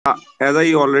As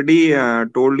I already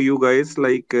told you guys,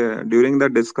 during the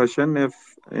discussion, if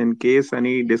in case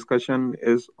any discussion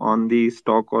is on the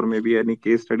stock or maybe any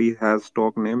case study has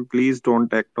stock name, please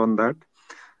don't act on that.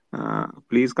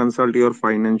 Please consult your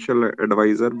financial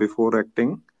advisor before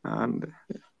acting, and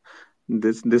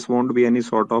this won't be any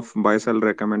sort of buy sell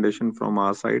recommendation from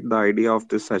our side. The idea of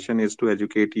this session is to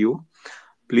educate you.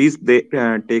 Please take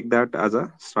that as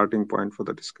a starting point for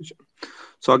the discussion.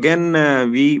 So again,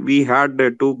 we had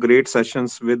two great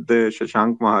sessions with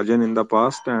Shashank Mahajan in the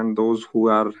past, and those who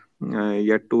are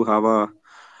yet to have a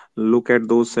look at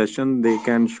those sessions, they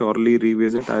can surely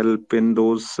revisit. I'll pin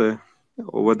those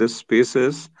over the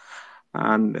spaces.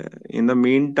 And in the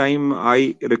meantime,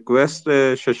 I request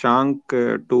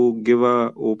Shashank to give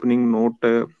a opening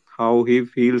note how he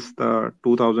feels the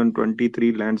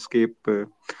 2023 landscape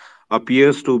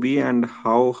appears to be, and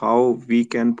how we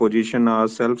can position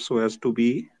ourselves so as to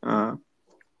be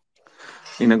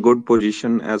in a good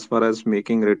position as far as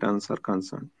making returns are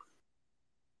concerned.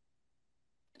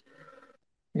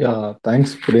 Yeah,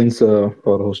 thanks, Prince, for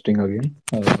hosting again.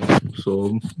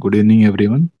 Good evening,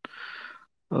 everyone.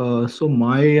 So,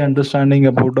 my understanding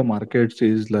about the markets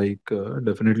is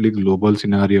definitely global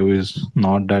scenario is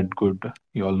not that good.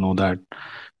 You all know that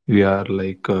we are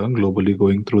globally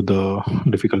going through the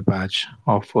difficult patch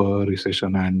of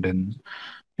recession and then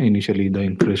initially the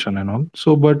inflation and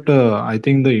all. But I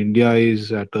think the India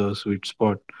is at a sweet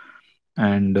spot,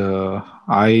 and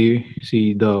I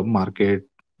see the market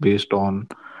based on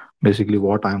basically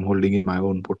what I'm holding in my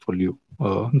own portfolio.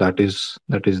 That is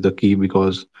the key,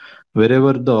 because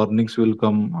wherever the earnings will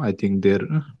come, I think there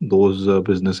those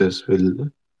businesses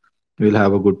will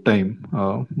have a good time.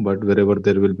 But wherever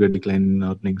there will be a decline in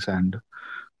earnings and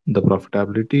the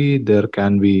profitability, there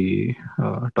can be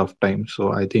tough times.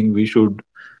 So I think we should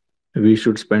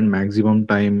spend maximum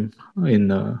time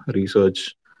in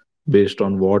research based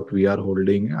on what we are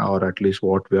holding, or at least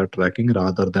what we are tracking,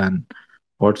 rather than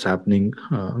what's happening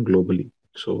globally.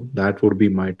 So that would be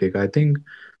my take. I think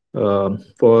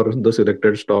for the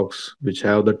selected stocks which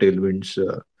have the tailwinds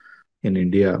in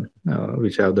India,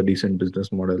 which have the decent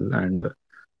business model and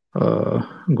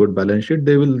good balance sheet,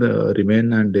 they will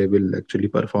remain and they will actually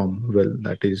perform well.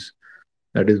 That is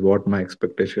what my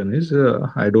expectation is.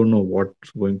 I don't know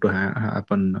what's going to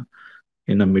happen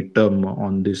in a midterm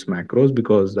on these macros,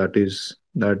 because that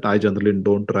I generally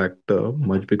don't track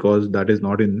much, because that is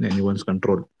not in anyone's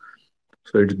control.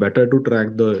 So it's better to track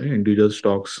the individual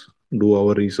stocks, do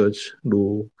our research, uh,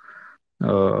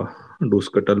 do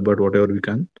scuttlebutt whatever we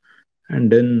can,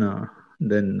 and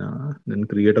then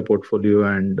create a portfolio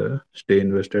and stay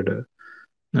invested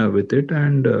with it,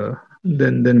 and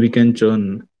then we can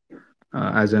churn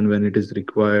as and when it is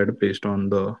required based on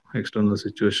the external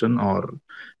situation, or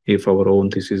if our own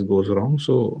thesis goes wrong.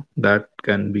 So that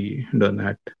can be done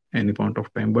at any point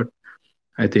of time. But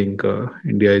I think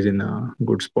India is in a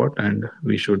good spot, and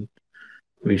we should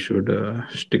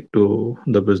stick to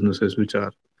the businesses which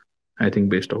are, I think,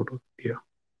 based out of India.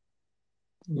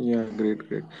 Yeah, great.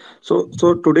 So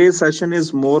today's session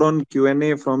is more on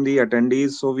Q&A from the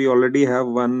attendees. So we already have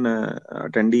one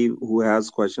attendee who has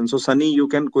questions. So Sunny, you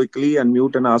can quickly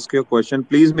unmute and ask your question.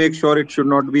 Please make sure it should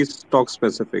not be stock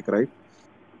specific, right?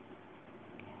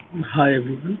 Hi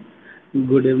everyone,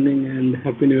 good evening and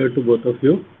happy new year to both of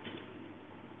you.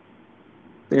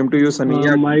 Same to you, Sunny.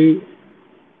 Yeah, My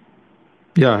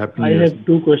Yeah, happy I new year. have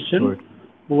two Go questions. ahead.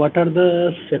 What are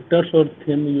the sectors or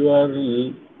theme you are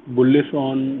bullish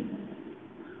on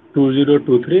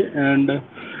 2023, and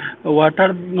what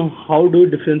are how do you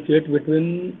differentiate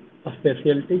between a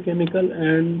specialty chemical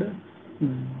and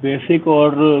basic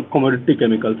or commodity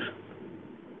chemicals?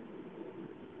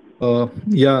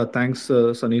 Yeah, thanks,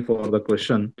 Sunny, for the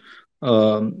question.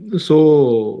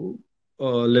 So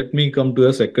let me come to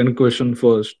a second question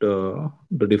first.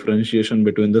 The differentiation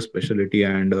between the specialty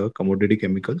and commodity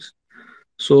chemicals.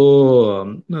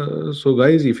 So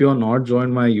guys, if you are not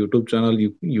joined my YouTube channel,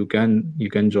 you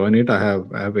can join it. I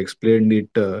have explained it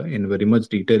in very much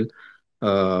detail.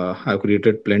 I've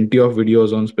created plenty of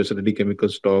videos on specialty chemical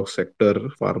stocks, sector,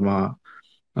 pharma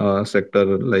sector.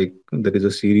 Like there is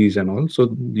a series and all,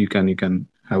 so you can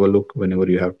have a look whenever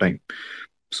you have time.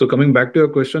 So coming back to your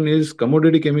question, is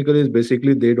commodity chemical is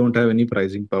basically they don't have any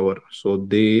pricing power. So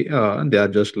they are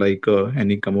just like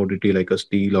any commodity, like a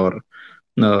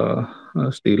uh,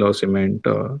 steel or cement,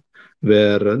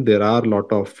 where there are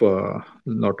lot of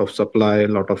supply,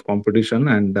 lot of competition,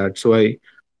 and that's why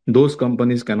those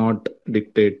companies cannot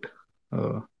dictate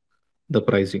uh, the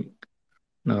pricing.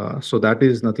 So that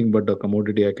is nothing but the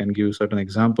commodity. I can give certain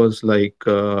examples like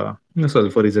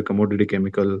sulfur is a commodity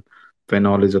chemical,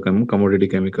 phenol is a commodity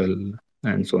chemical,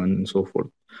 and so on and so forth.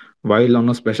 While on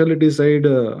a specialty side,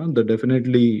 the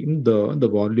definitely the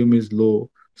volume is low,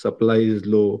 supply is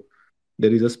low.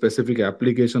 There is a specific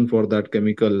application for that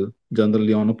chemical,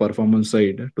 generally on a performance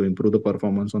side, to improve the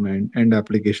performance on end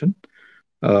application.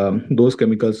 Those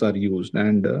chemicals are used,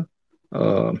 uh,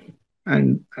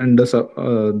 and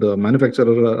the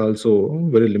manufacturer are also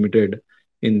very limited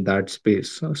in that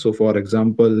space. So for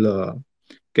example,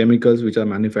 chemicals which are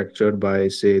manufactured by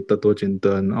say Tattva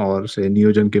Chintan or say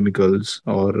Neogen Chemicals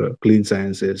or Clean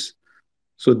Sciences,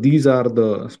 so these are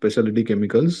the specialty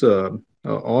chemicals,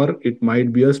 or it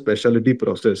might be a specialty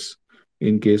process.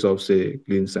 In case of say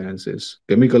Clean Sciences,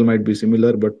 chemical might be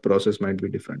similar but process might be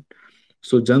different.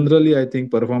 So generally, I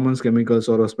think performance chemicals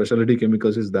or a specialty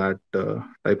chemicals is that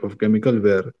type of chemical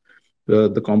where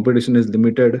the competition is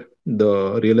limited,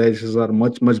 the realizations are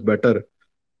much better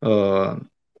uh,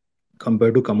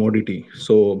 compared to commodity.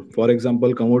 So, for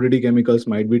example, commodity chemicals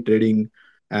might be trading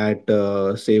at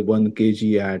say 1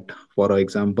 kg at, for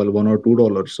example, $1 or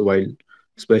 $2, while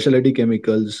specialty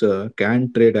chemicals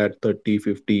can trade at 30,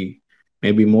 50,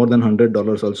 maybe more than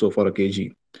 $100 also for a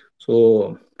kg.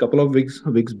 So, couple of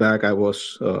weeks back, I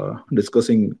was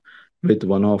discussing with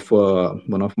one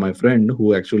of my friend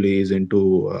who actually is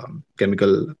into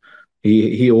chemical.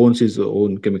 He owns his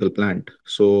own chemical plant.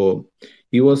 So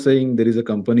he was saying there is a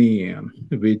company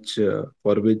which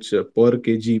for which per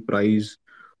kg price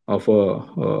of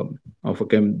a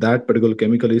that particular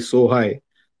chemical is so high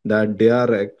that they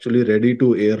are actually ready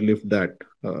to airlift that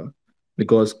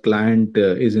because client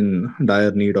is in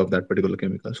dire need of that particular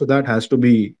chemical. So that has to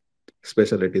be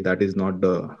specialty, that is not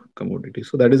the commodity.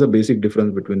 So that is a basic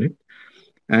difference between it.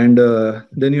 And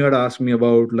then you had asked me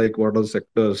about like what are the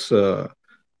sectors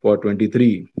for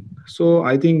 23. So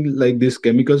I think like this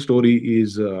chemical story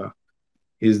is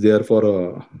there for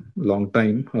a long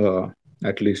time,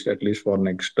 at least for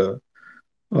next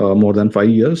more than 5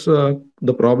 years.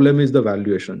 The problem is the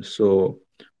valuations. So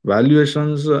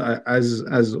valuations,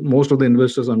 as most of the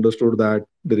investors understood that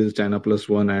there is China plus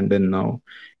one and then now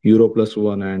Euro plus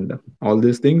one and all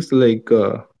these things, like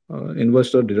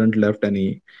investor didn't left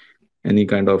any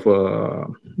kind of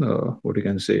what you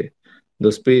can say,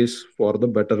 the space for the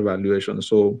better valuation.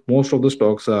 So most of the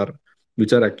stocks are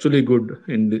which are actually good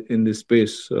in this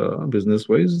space, business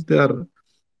wise, they are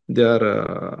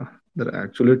they're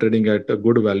actually trading at a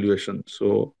good valuation.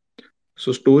 So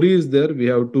story is there, we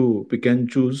have to pick and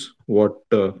choose what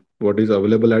is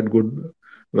available at good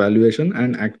valuation.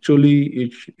 And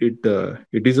actually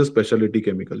it is a specialty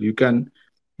chemical. You can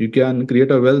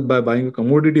create a wealth by buying a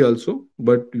commodity also,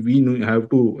 but have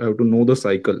to know the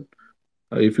cycle.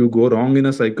 If you go wrong in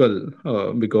a cycle,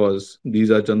 because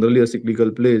these are generally a cyclical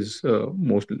plays,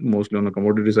 mostly on a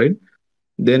commodity side,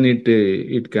 then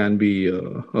it can be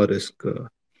a risk.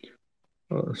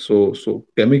 So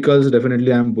chemicals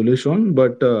definitely I'm bullish on,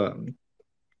 but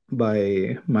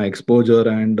by my exposure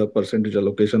and the percentage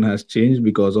allocation has changed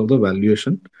because of the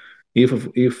valuation. If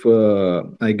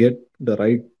I get the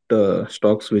right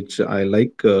stocks which I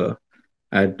like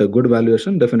at a good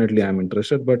valuation, definitely I'm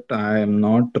interested, but I am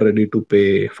not ready to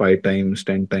pay 5 times,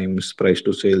 10 times price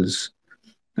to sales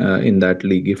in that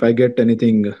league. If I get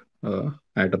anything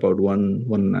at about one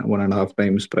and a half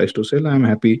times price to sale, I'm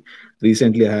happy.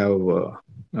 Recently, I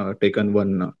have taken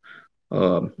one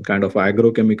kind of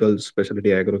agrochemical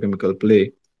specialty agrochemical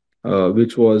play,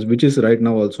 which is right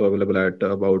now also available at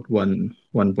about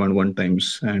 1.1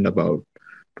 times and about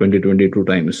 20-22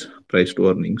 times price to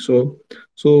earning. So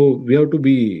we have to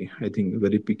be, I think,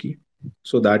 very picky.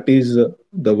 So that is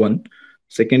the one.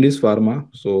 Second is pharma.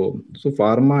 So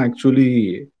pharma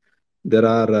actually, there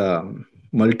are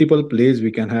multiple plays we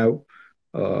can have,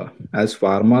 as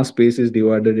pharma space is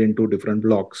divided into different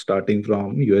blocks, starting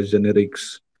from US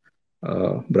generics,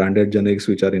 branded generics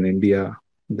which are in India.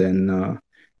 Then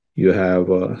you have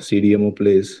CDMO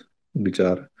plays, which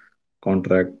are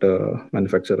contract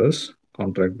manufacturers,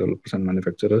 contract developers and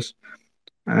manufacturers,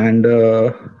 and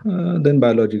then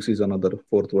biologics is another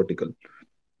fourth vertical.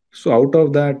 So out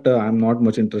of that, I'm not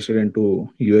much interested into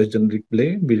US generic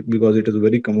play because it is a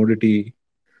very commodity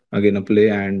again a play,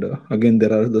 and again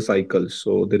there are the cycles.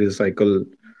 So there is a cycle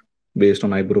based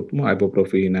on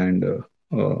ibuprofen and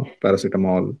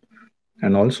paracetamol,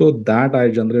 and also that I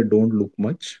generally don't look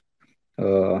much.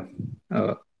 Uh,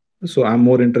 uh, so I'm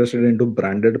more interested into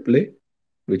branded play,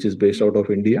 which is based out of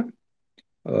India,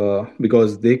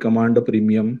 because they command a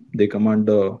premium, they command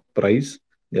the price,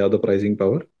 they have the pricing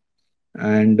power.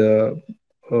 And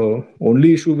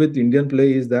only issue with Indian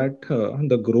play is that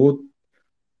the growth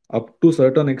up to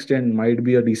certain extent might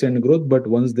be a decent growth, but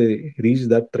once they reach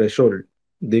that threshold,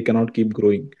 they cannot keep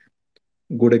growing.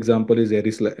 Good example is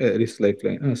Eris Life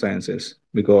Sciences,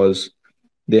 because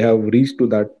they have reached to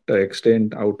that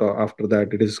extent. After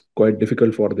that, it is quite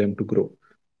difficult for them to grow.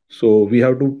 So we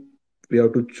have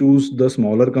to choose the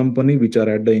smaller company which are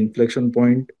at the inflection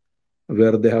point,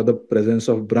 where they have the presence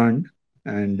of brand,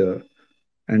 and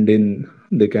in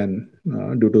they can,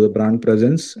 due to the brand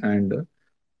presence and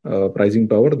pricing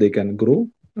power, they can grow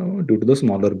due to the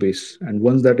smaller base. And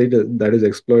once that is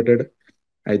exploited,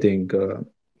 I think,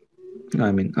 I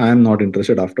mean, I am not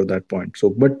interested after that point. So,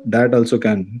 but that also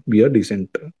can be a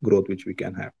decent growth which we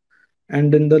can have.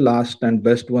 And then the last and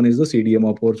best one is the CDM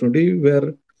opportunity,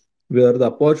 where the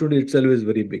opportunity itself is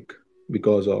very big,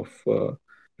 because of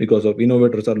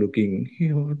innovators are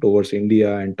looking, towards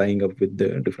India and tying up with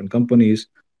the different companies.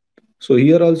 So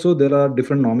here also there are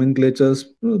different nomenclatures.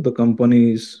 The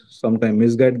companies sometimes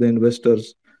misguide the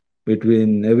investors.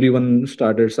 Between everyone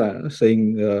started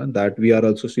saying that we are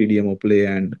also CDMO play,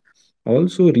 and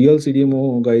also real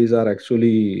CDMO guys are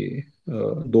actually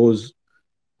those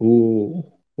who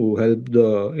help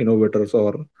the innovators,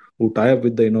 or who tie up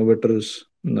with the innovators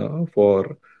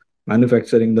for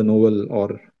manufacturing the novel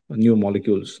or new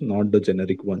molecules, not the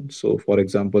generic ones. So, for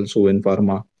example, Suven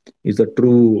Pharma is a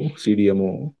true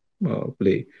CDMO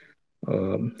play.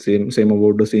 Same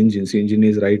about the Syngene. Syngene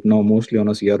is right now mostly on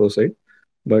a CRO side,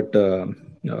 but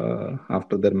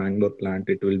after their Mangalore plant,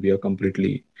 it will be a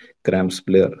completely CRAMS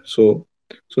player. So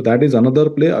that is another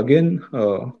play. Again,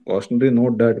 cautionary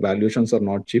note that valuations are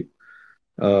not cheap.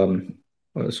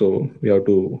 So we have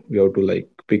to like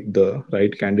pick the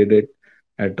right candidate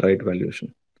at right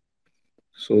valuation.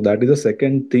 So that is the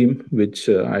second theme which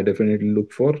I definitely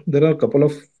look for. There are a couple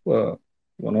of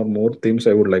one or more themes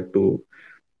I would like to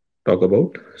talk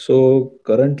about. So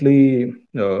currently,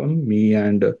 me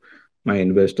and my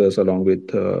investors, along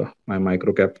with my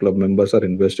microcap club members, are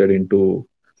invested into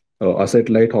asset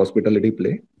light hospitality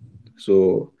play.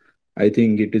 So I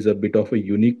think it is a bit of a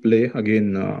unique play.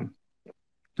 Again,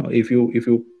 if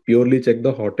you purely check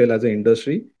the hotel as an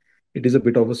industry, it is a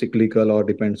bit of a cyclical, or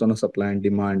depends on a supply and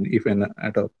demand. If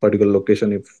at a particular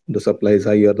location, if the supply is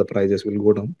higher, the prices will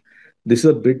go down. This is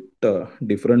a bit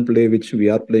different play which we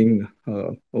are playing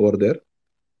over there.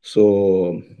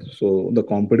 So the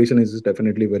competition is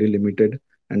definitely very limited,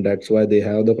 and that's why they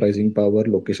have the pricing power,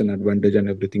 location advantage, and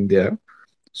everything they have.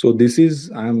 So this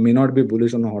is, I may not be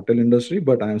bullish on the hotel industry,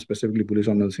 but I am specifically bullish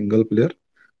on a single player.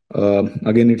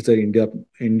 Again, it's a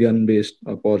Indian based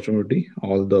opportunity.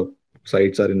 All the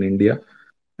sites are in India,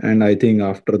 and I think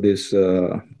after this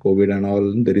COVID and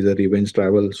all, there is a revenge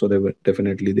travel. So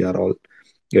definitely they are all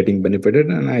getting benefited,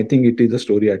 and I think it is a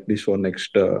story at least for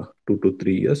next 2 to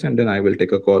 3 years, and then I will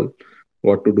take a call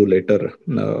what to do later,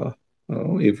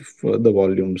 if the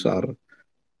volumes are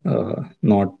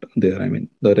not there. I mean,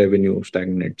 the revenue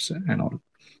stagnates and all.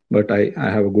 But I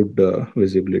have a good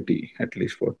visibility at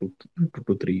least for 2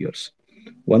 to 3 years.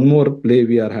 One more play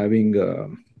we are having.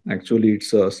 Actually,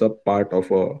 it's a sub part of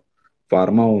a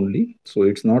pharma only. So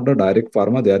it's not a direct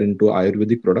pharma. They are into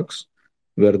Ayurvedic products,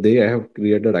 where they have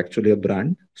created actually a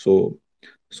brand. So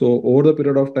over the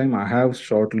period of time, I have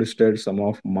shortlisted some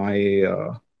of my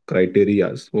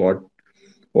criterias.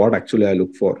 What actually I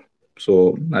look for.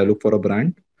 So I look for a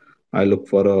brand. I look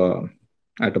for a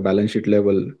at a balance sheet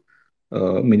level,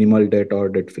 minimal debt or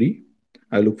debt free.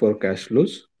 I look for cash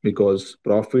flows, because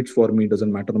profits for me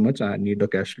doesn't matter much. I need the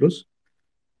cash flows.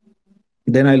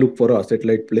 Then I look for a asset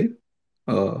light play.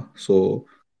 So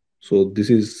this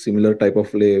is similar type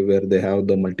of play where they have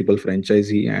the multiple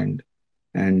franchisee, and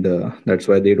that's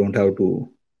why they don't have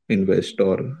to invest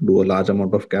or do a large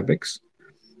amount of capex.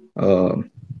 Uh,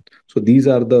 so these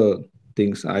are the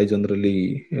things I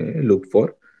generally look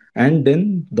for. And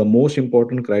then the most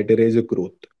important criteria is a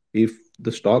growth. If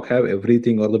the stock have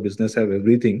everything, or the business have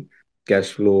everything,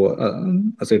 cash flow,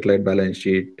 asset light balance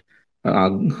sheet, uh,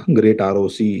 great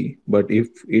ROC, but if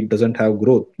it doesn't have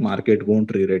growth, market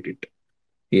won't re-rate it.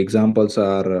 The examples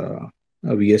are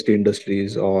VST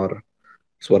Industries or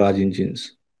Swaraj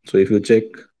Engines. So if you check,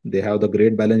 they have the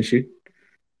great balance sheet.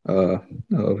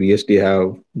 VST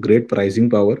have great pricing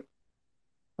power,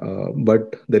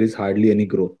 but there is hardly any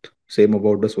growth. Same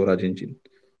about the Swaraj engine.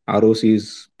 ROC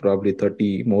is probably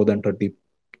 30, more than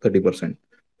 30%,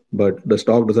 but the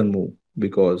stock doesn't move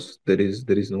because there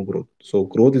is no growth. So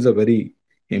growth is a very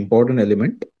important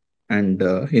element, and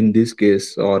in this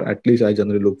case, or at least I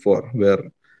generally look for where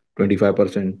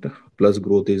 25% plus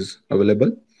growth is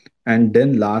available. And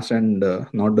then last and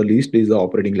not the least is the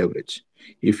operating leverage.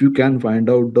 If you can find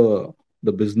out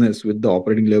the business with the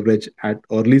operating leverage at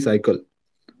early cycle,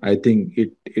 I think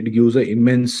it gives a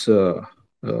immense,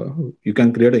 you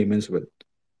can create an immense wealth.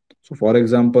 So, for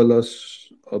example,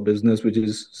 a business which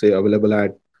is say available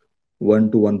at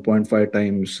 1 to 1.5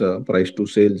 times price to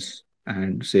sales,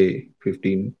 and say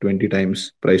 15 20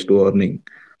 times price to earning,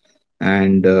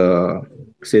 and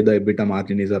say the EBITDA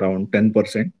margin is around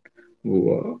 10%,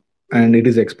 and it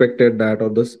is expected that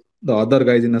the other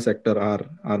guys in the sector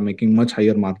are making much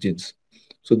higher margins.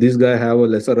 So this guy have a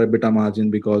lesser EBITDA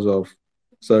margin because of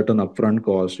certain upfront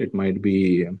cost. It might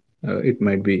be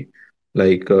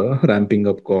like ramping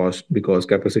up cost because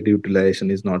capacity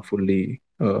is not fully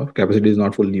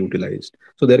utilized.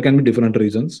 So there can be different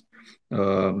reasons.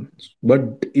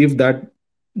 But if that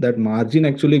margin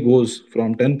actually goes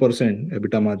from 10%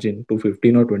 EBITDA margin to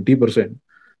 15 or 20%,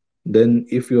 then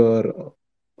if your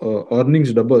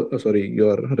earnings double, sorry,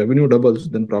 your revenue doubles,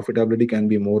 then profitability can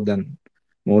be more than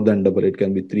double. It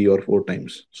can be three or four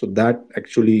times. So that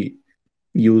actually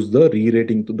use the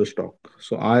re-rating to the stock.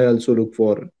 So I also look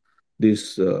for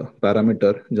this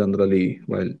parameter generally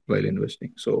while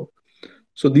investing. So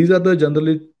these are the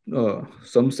generally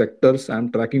some sectors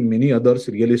I'm tracking. Many others,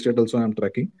 real estate also I'm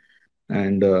tracking,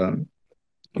 and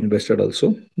invested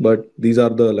also. But these are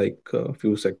the like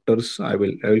few sectors. I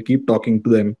will keep talking to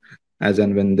them as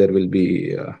and when there will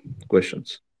be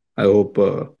questions. I hope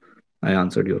I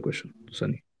answered your question,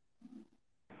 Sunny.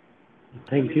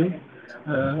 Thank you.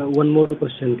 One more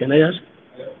question. Can I ask?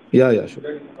 Yeah, yeah,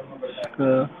 sure.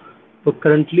 Uh, so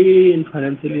currently in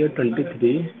financial year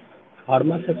 23,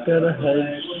 pharma sector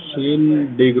has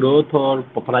seen degrowth or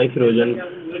price erosion.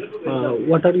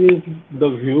 What are you the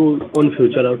view on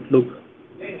future outlook?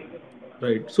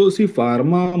 Right. So see,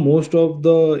 pharma, most of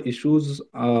the issues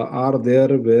are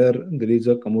there where there is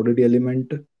a commodity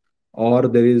element, or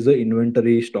there is a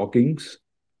inventory stockings,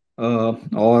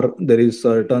 or there is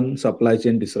certain supply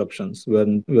chain disruptions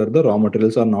when where the raw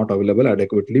materials are not available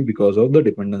adequately because of the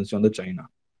dependency on the China.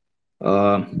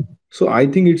 Uh, so I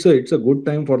think it's a good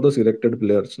time for the selected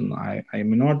players. And I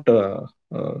may not uh,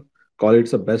 call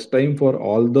it's the best time for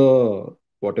all the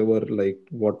whatever like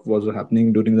what was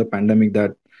happening during the pandemic,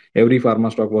 that every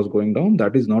pharma stock was going down.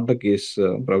 That is not the case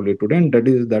probably today, and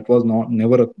that was not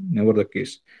never the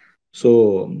case.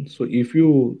 So if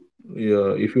you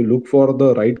look for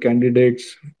the right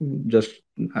candidates, just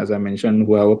as I mentioned,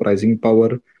 who have a pricing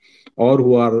power, or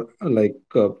who are like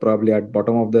probably at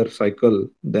bottom of their cycle,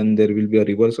 then there will be a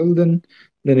reversal. Then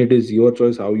it is your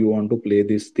choice how you want to play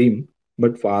this theme.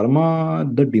 But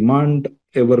pharma, the demand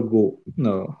ever go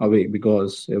away,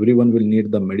 because everyone will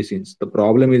need the medicines. The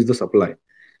problem is the supply.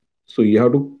 So you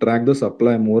have to track the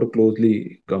supply more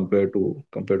closely compared to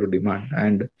demand.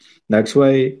 And that's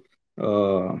why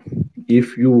uh,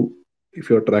 if you if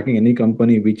you're tracking any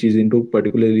company which is into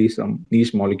particularly some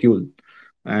niche molecule,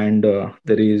 and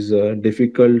there is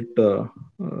difficult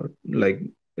like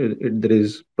there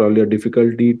is probably a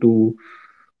difficulty to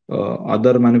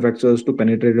other manufacturers to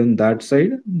penetrate on that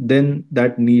side, then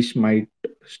that niche might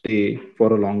stay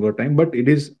for a longer time. But it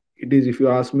is, if you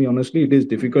ask me honestly, it is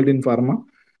difficult in pharma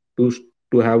to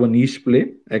to have a niche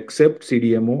play except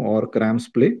CDMO or CRAMS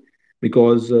play,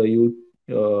 because you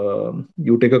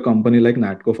take a company like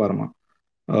Natco Pharma.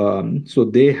 So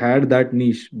they had that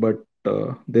niche, but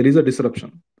there is a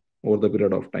disruption over the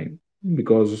period of time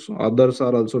because others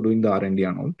are also doing the R&D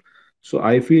and all. So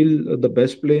I feel the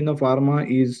best play in the pharma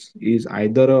is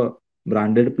either a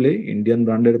branded play, Indian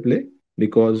branded play,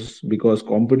 because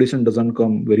competition doesn't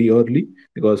come very early,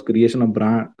 because creation of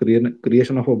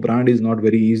a brand is not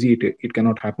very easy. It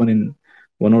cannot happen in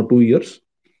 1 or 2 years.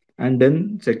 And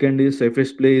then second is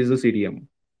safest play is the CDM.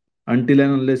 Until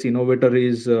and unless innovator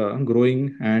is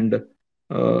growing and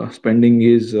spending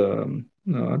his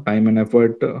time and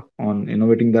effort on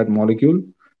innovating that molecule,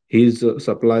 his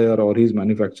supplier or his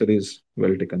manufacturer is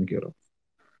well taken care of.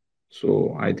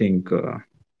 So I think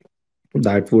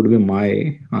that would be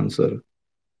my answer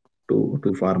to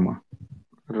pharma.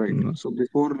 Right. Mm. So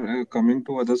before coming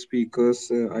to other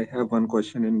speakers, I have one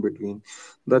question in between.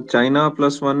 The China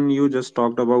plus one you just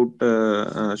talked about,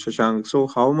 Shashank. So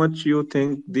how much you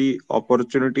think the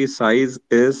opportunity size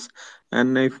is?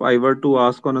 And if I were to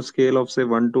ask on a scale of say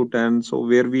 1 to 10, so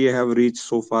where we have reached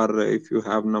so far, if you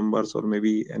have numbers or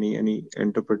maybe any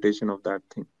interpretation of that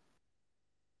thing.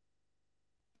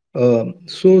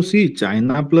 So see,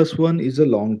 China plus one is a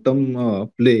long-term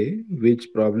play, which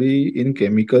probably in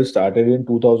chemicals started in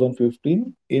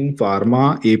 2015. In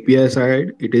pharma API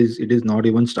side, it is not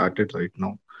even started right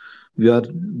now. We are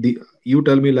the You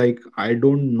tell me, like, I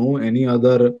don't know any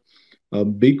other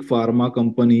big pharma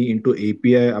company into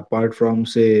API apart from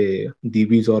say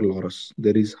Divi's or Loris.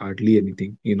 There is hardly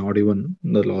anything. Not even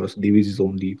the Loris. Divi's is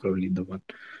only probably the one.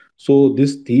 So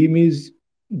this theme is,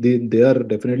 there are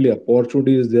definitely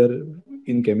opportunities there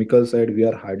in chemical side, we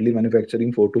are hardly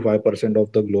manufacturing 4 to 5%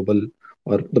 of the global,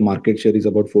 or the market share is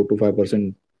about 4 to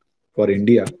 5% for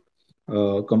India.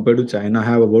 Compared to China,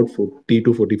 have about 40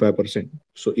 to 45%.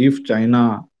 So if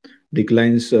China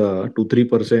declines to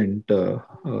 3%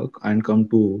 and come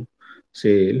to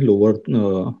say lower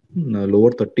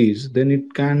 30s, then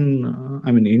it can.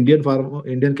 I mean,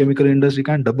 Indian chemical industry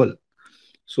can double.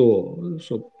 So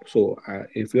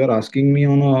if you are asking me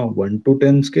on a 1 to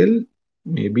 10 scale,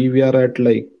 maybe we are at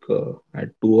at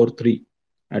 2 or 3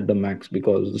 at the max,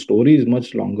 because the story is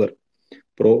much longer.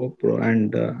 Pro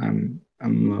and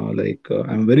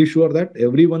I'm very sure that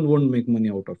everyone won't make money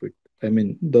out of it. I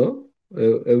mean, the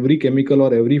every chemical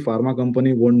or every pharma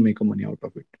company won't make a money out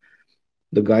of it.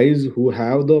 The guys who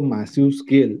have the massive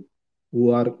scale,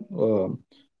 who are uh,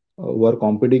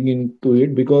 competing into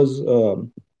it, because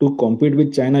to compete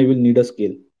with China, you will need a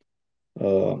scale.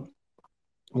 Uh,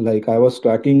 like I was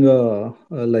tracking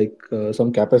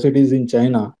some capacities in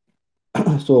China.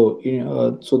 So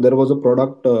there was a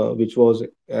product which was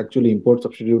actually import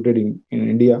substituted in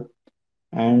India,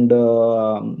 and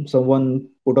someone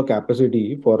put a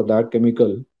capacity for that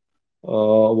chemical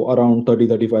around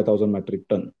 35,000 metric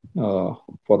ton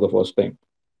for the first time,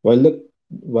 while the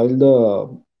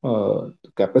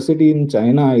capacity in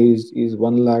China is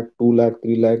 1 lakh, 2 lakh,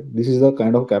 3 lakh. This is the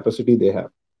kind of capacity they have.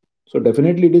 So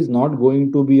definitely it is not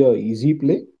going to be a easy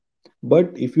play.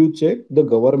 But if you check, the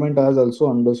government has also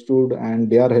understood, and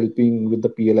they are helping with the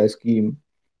PLI scheme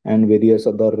and various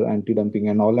other anti-dumping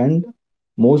and all. And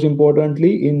most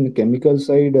importantly, in chemical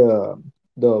side,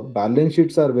 the balance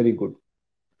sheets are very good.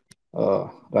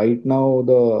 Right now,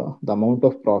 the amount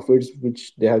of profits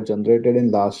which they have generated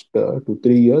in last 2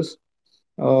 3 years,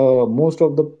 most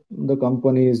of the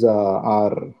companies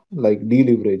are like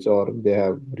deleverage, or they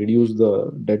have reduced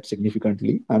the debt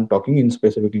significantly. I'm talking in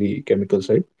specifically chemical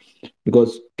side,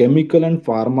 because chemical and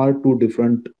pharma are two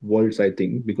different worlds, I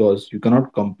think, because you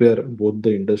cannot compare both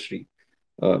the industry.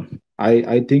 uh,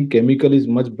 I think chemical is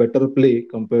much better play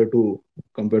compared to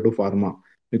pharma,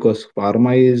 because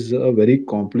pharma is a very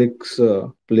complex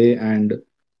play, and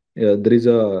there is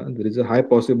a high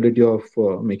possibility of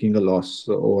making a loss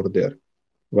over there.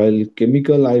 While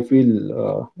chemical, I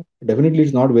feel definitely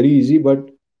it's not very easy, but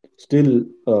still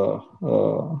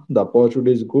the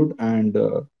opportunity is good, and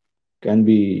can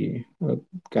be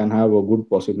can have a good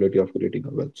possibility of creating a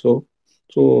wealth.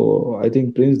 So I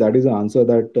think, Prince, that is the answer,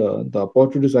 that the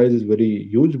opportunity size is very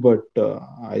huge, but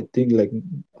I think like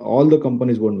all the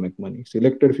companies won't make money.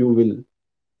 Selected few will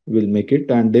make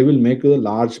it, and they will make a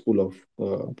large pool of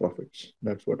profits.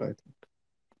 That's what I think.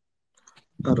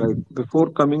 Right. Before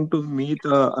coming to meet,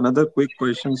 another quick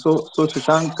question. So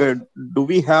Shashank, do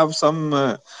we have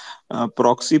some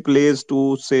proxy plays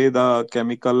to say the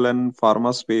chemical and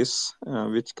pharma space,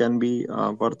 which can be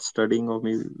worth studying, or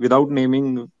maybe without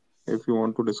naming, if you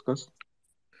want to discuss?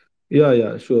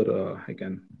 Yeah, sure. I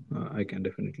can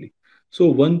definitely. So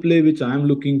one play which I am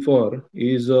looking for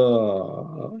is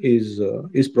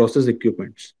process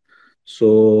equipments.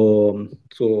 So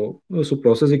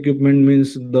process equipment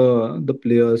means the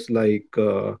players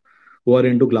who are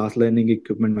into glass lining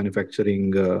equipment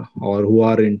manufacturing, or who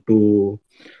are into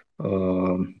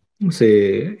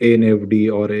say ANFD,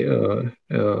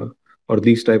 or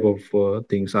these type of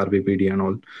things, RVPD and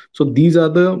all. So these are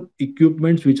the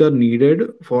equipments which are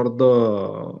needed for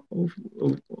the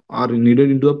are needed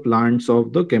into the plants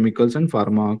of the chemicals and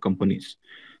pharma companies.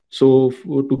 So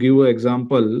to give an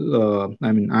example,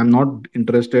 I mean, I'm not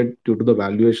interested due to the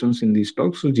valuations in these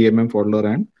stocks. So GMM Fowler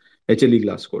and HLE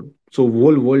Glasscoat. So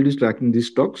whole world is tracking these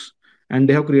stocks, and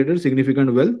they have created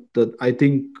significant wealth. I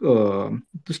think the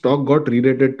stock got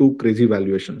re-rated to crazy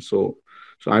valuations. So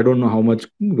I don't know how much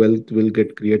wealth will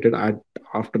get created at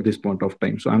after this point of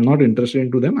time. So I'm not interested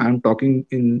into them. I'm talking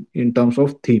in terms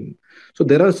of theme. So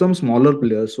there are some smaller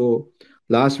players. So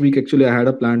last week actually I had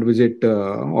a planned visit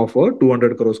of a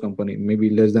 200 crores company, maybe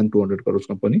less than 200 crores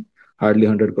company, hardly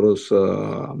 100 crores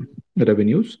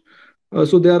revenues.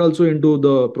 So they are also into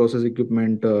the process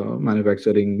equipment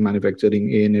manufacturing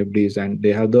ANFDs, and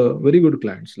they have the very good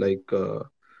clients like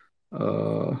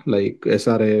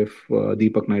SRF,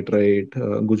 Deepak Nitrite,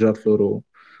 Gujarat Fluoro.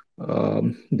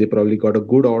 They probably got a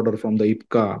good order from the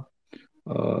IPCA,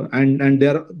 and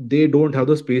they don't have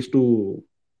the space to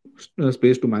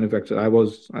manufacture. I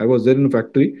was there in the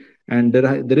factory, and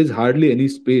there is hardly any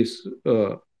space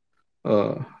uh,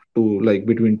 to like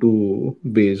between two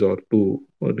bays or two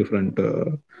different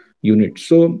units.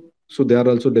 So they are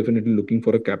also definitely looking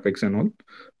for a capex and all.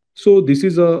 So this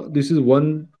is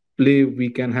one play we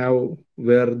can have,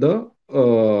 where the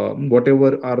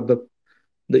whatever are the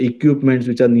equipments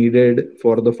which are needed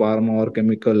for the pharma or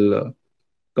chemical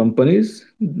companies,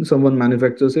 someone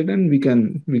manufactures it, and we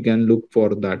can look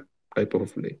for that type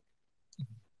of play.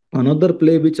 Another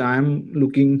play which I am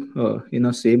looking in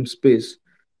a same space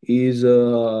is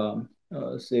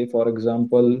say for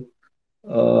example,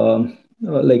 uh,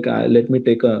 let me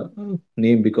take a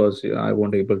name because I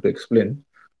won't able to explain.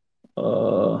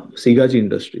 Sigaji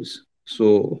Industries.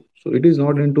 So it is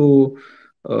not into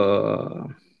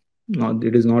not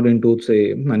it is not into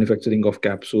say manufacturing of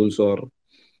capsules or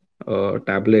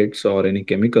tablets or any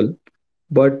chemical,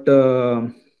 but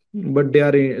they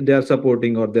are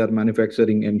supporting or they are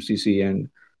manufacturing MCC and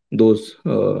those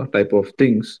type of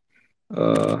things.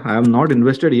 I am not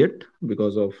invested yet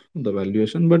because of the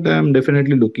valuation, but I am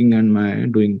definitely looking and my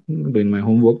doing my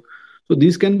homework. So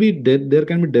these can be there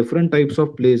can be different types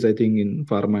of plays, I think, in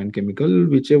pharma and chemical,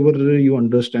 whichever you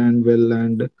understand well.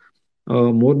 And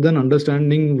more than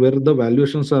understanding where the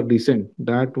valuations are decent,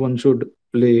 that one should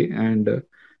play. And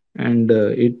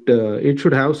it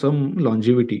should have some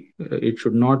longevity. It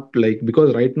should not, like,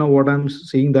 because right now what I'm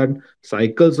seeing that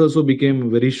cycles also became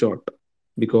very short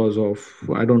because of,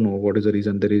 I don't know what is the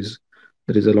reason. There is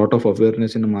a lot of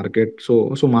awareness in the market,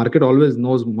 so market always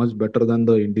knows much better than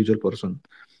the individual person.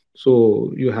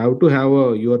 So you have to have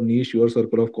your niche, your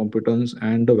circle of competence,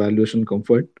 and the valuation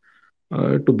comfort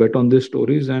to bet on these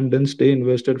stories, and then stay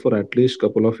invested for at least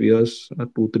couple of years,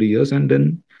 2 3 years, and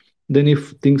then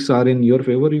if things are in your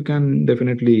favor, you can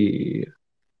definitely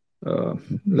uh,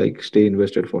 like stay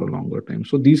invested for a longer time.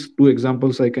 So these two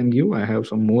examples I can give. I have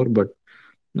some more, but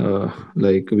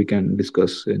like we can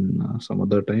discuss in some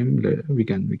other time. We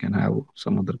can have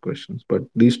some other questions, but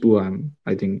these two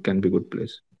I think can be good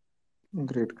place.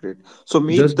 Great, great. So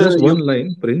Meet, Just you one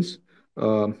line, Prince.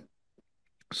 Uh,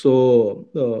 so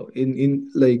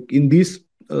in these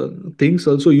things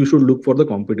also, you should look for the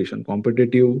competition,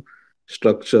 competitive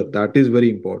structure. That is very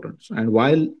important. And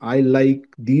while I like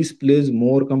these plays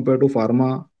more compared to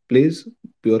pharma plays,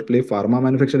 pure play pharma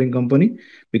manufacturing company,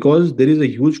 because there is a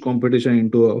huge competition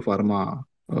into a pharma,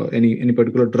 any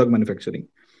particular drug manufacturing.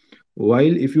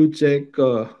 While if you check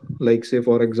like say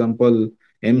for example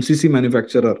MCC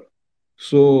manufacturer,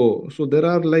 so there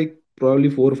are like probably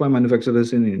 4 or 5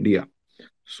 manufacturers in India.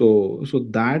 So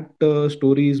that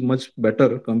story is much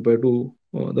better compared to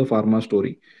the pharma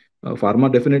story.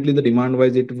 Pharma, definitely the demand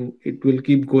wise, it will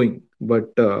keep going,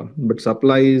 but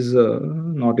supply is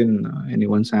not in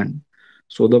anyone's hand.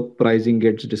 So the pricing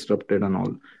gets disrupted and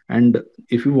all. And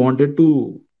if you wanted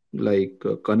to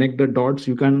connect the dots,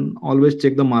 you can always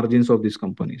check the margins of these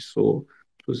companies. So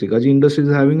Sikaji Industries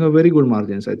is having a very good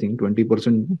margins. I think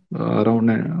 20%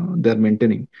 around they are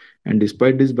maintaining. And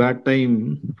despite this bad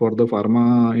time for the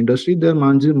pharma industry, their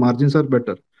margins are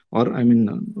better, or I mean,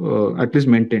 at least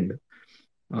maintained.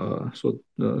 So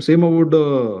same about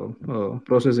the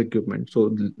process equipment.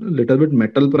 So little bit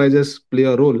metal prices play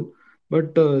a role,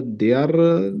 but they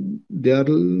are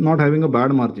not having a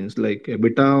bad margins. Like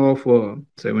EBITDA of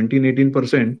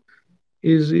 17-18%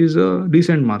 is a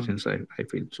decent margins. I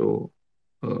feel so.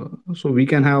 So we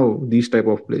can have these type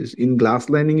of plays in glass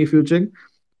lining. If you check,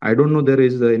 I don't know there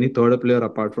is any third player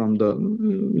apart from the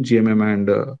GMM and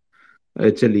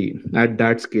HLE at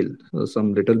that scale.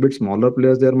 Some little bit smaller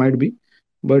players there might be,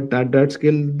 but at that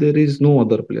scale there is no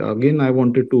other player. Again, I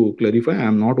wanted to clarify: I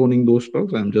am not owning those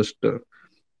stocks. I'm just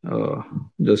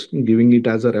giving it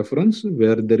as a reference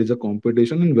where there is a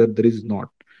competition and where there is not,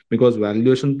 because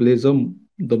valuation plays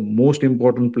the most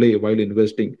important play while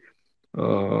investing.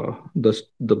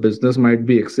 The business might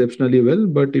be exceptionally well,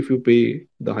 but if you pay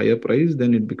the higher price,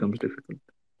 then it becomes difficult.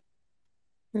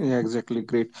 Yeah, exactly.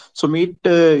 Great. So Meet,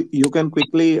 you can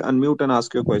quickly unmute and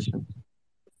ask your question.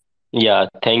 Yeah,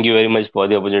 thank you very much for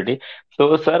the opportunity.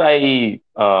 So, sir,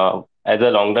 as a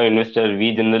long-term investor,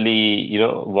 we generally,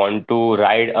 want to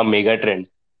ride a mega trend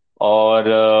or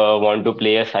want to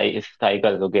play a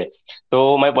cycle. Okay.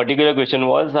 So, my particular question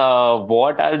was,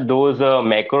 what are those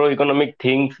macroeconomic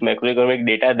things, macroeconomic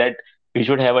data that we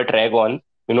should have a track on,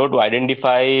 to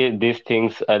identify these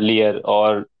things earlier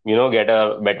or, get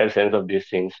a better sense of these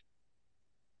things?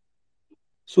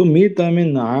 So Meet, I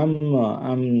mean,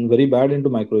 I'm very bad into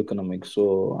microeconomics.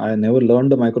 So I never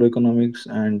learned the microeconomics,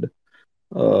 and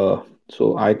uh,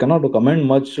 so I cannot comment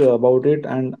much about it.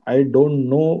 And I don't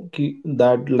know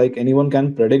that like anyone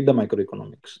can predict the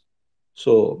microeconomics.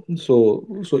 So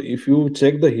if you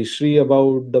check the history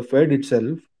about the Fed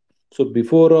itself, so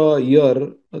before a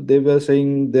year they were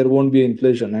saying there won't be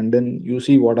inflation, and then you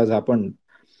see what has happened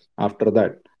after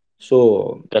that.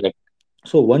 So Correct.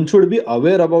 so one should be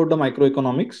aware about the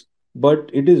microeconomics, but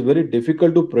it is very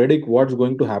difficult to predict what's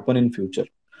going to happen in future.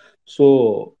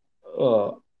 So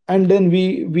uh, and then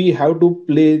we have to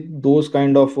play those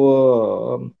kind of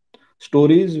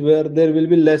stories where there will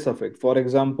be less effect. For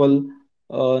example,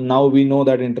 now we know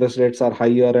that interest rates are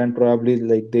higher, and probably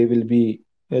like they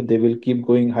will keep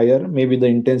going higher. Maybe the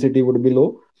intensity would be low,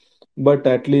 but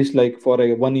at least like for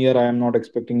a 1 year I am not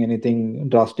expecting anything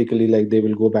drastically like they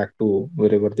will go back to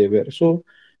wherever they were. So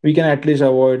we can at least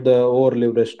avoid the over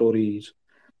leverage stories,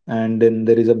 and then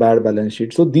there is a bad balance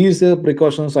sheet. So these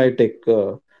precautions I take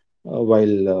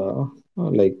while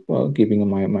keeping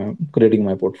my creating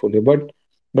my portfolio.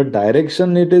 But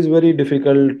direction, it is very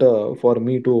difficult for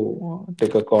me to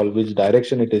take a call which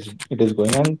direction it is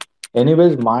going. And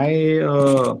anyways,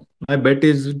 my bet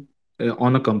is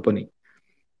on a company.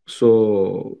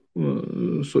 So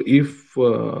if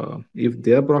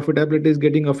their profitability is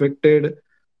getting affected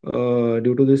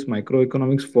due to this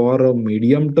microeconomics for a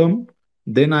medium term,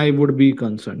 then I would be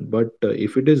concerned. But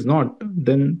if it is not,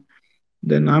 then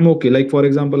I'm okay. Like for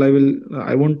example,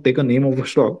 I won't take a name of a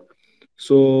stock.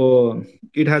 So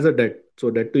it has a debt. So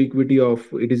debt to equity of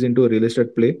it is into a real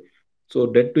estate play. So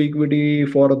debt to equity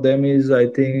for them is I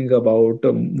think about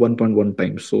 1.1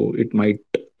 times. So it might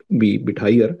be a bit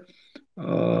higher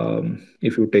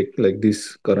if you take like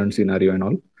this current scenario and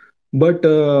all. But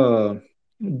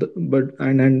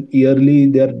and yearly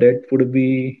their debt would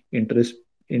be interest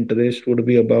would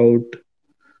be about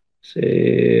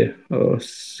say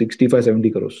 65 70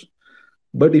 crores.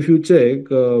 But if you check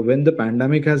when the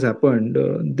pandemic has happened,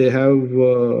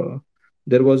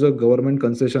 there was a government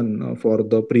concession for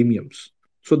the premiums.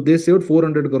 So they saved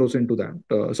 400 crores into that.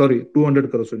 Sorry, 200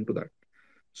 crores into that.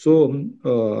 So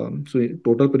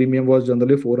total premium was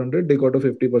generally 400. They got a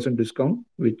 50% discount,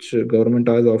 which government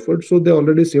has offered. So they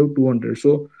already saved 200.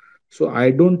 So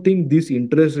I don't think these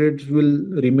interest rates will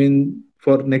remain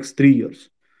for next 3 years.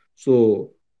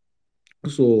 So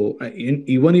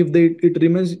even if it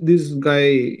remains, this guy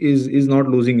is not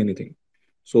losing anything.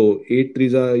 So eight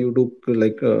threes are you took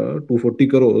like 240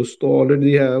 crores, so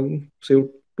already have saved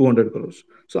 200 crores.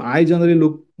 So I generally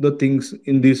look the things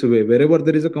in this way. Wherever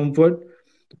there is a comfort,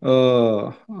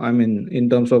 I mean, in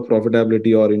terms of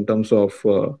profitability or in terms of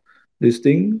this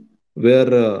thing,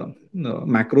 where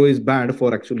macro is bad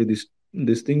for actually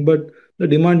this thing, but the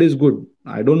demand is good.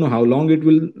 I don't know how long it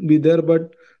will be there,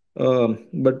 but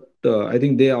I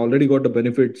think they already got the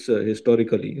benefits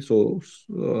historically. So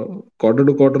quarter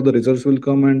to quarter, the results will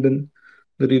come, and then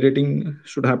the re-rating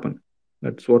should happen.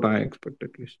 That's what I expect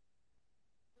at least.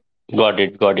 Got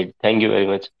it, got it. Thank you very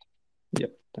much. Yeah.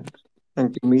 Thanks.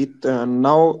 Thank you, Meet.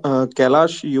 Now,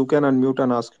 Kailash, you can unmute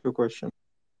and ask your question.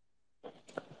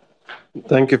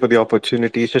 Thank you for the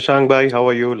opportunity. Shashank bhai, how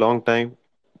are you? Long time.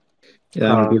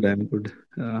 Yeah, I'm Uh, good. I'm good.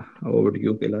 How about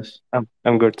you, Kailash?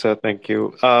 I'm good, sir. Thank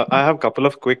you. I have a couple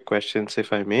of quick questions,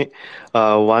 if I may.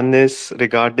 One is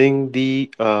regarding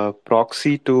the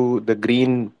proxy to the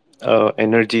green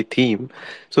energy theme.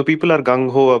 So people are gung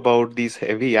ho about these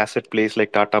heavy asset plays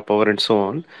like Tata Power and so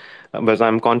on. But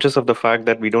I'm conscious of the fact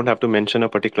that we don't have to mention a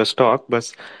particular stock.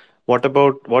 But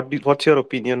what's your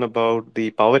opinion about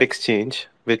the power exchange,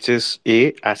 which is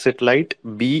A, asset light,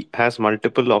 B, has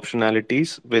multiple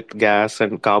optionalities with gas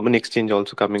and carbon exchange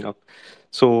also coming up.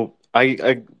 So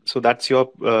so that's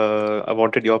your I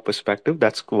wanted your perspective.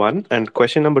 That's one. And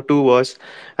question number two was,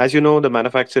 as you know, the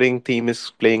manufacturing theme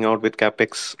is playing out with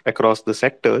capex across the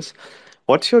sectors.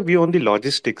 What's your view on the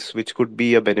logistics, which could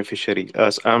be a beneficiary?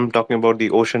 As I'm talking about the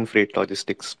ocean freight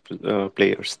logistics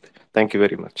players. Thank you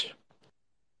very much.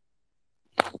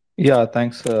 Yeah,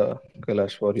 thanks,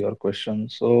 Kailash, for your question.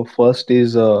 So first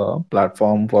is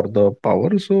platform for the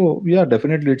power. So yeah,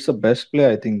 definitely it's the best play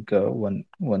I think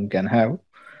one can have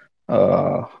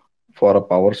uh, for a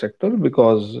power sector,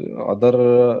 because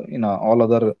other in all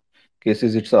other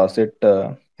cases it's a asset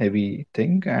heavy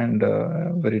thing, and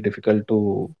very difficult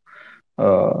to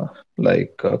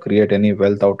create any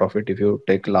wealth out of it. If you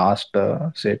take last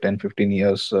say 10-15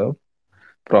 years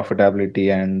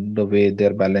profitability and the way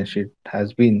their balance sheet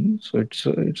has been, so it's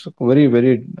a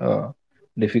very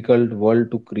difficult world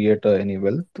to create any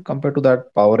wealth. Compared to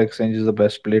that, power exchange is the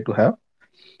best play to have.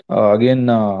 Again,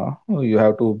 you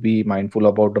have to be mindful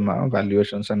about the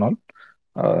valuations and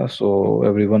all. So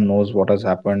everyone knows what has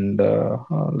happened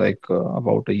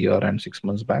about a year and 6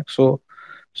 months back. So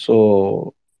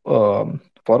for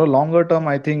a longer term,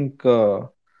 I think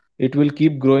it will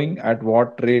keep growing. At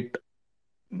what rate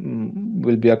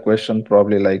will be a question.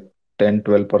 Probably like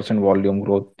 10-12% volume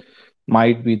growth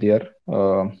might be there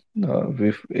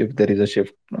if there is a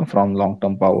shift from long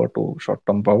term power to short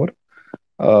term power.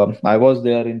 I was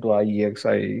there into IEX.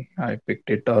 I picked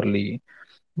it early,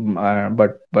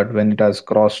 but when it has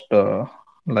crossed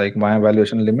like my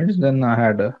valuation limits, then I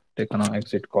had taken an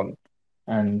exit call,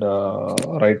 and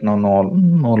right now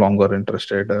no longer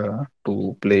interested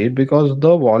to play it because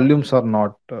the volumes are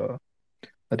not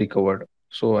recovered.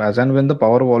 So as and when the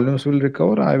power volumes will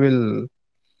recover,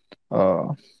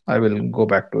 uh, I will go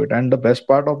back to it. And the best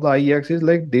part of the IEX is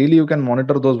like daily you can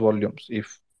monitor those volumes.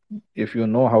 If you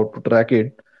know how to track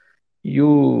it,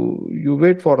 you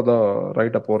wait for the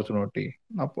right opportunity.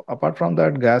 Apart from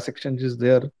that, gas exchange is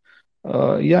there.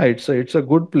 Yeah, it's a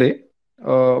good play.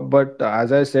 But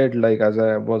as I said, like as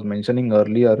I was mentioning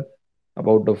earlier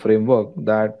about the framework,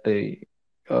 that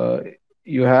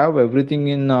you have everything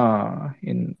in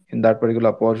that particular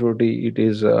opportunity. It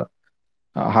is a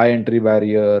high entry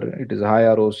barrier, it is high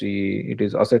ROC, it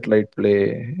is asset light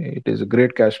play, it is a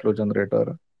great cash flow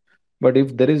generator. But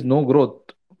if there is no growth,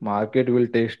 market will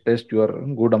test your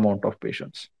good amount of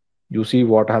patience. You see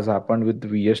what has happened with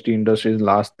VST Industries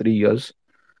last 3 years,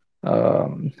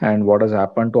 and what has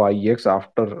happened to IEX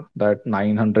after that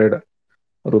 900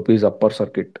 rupees upper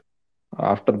circuit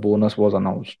after bonus was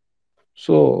announced.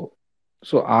 So,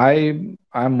 so I'm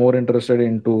more interested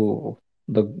into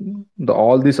the the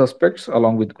all these aspects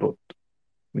along with growth,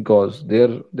 because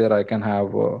there I can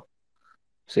have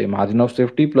say margin of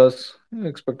safety plus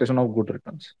expectation of good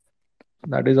returns.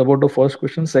 That is about the first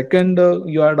question. Second,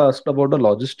 you had asked about the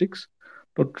logistics.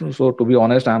 So to be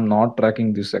honest, I'm not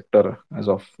tracking this sector as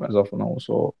of now.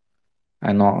 So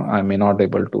I know I may not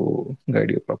able to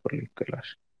guide you properly,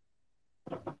 Kailash.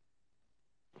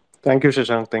 Thank you,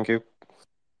 Shashank. Thank you.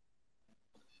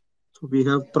 So we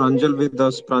have Pranjal with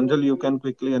us. Pranjal, you can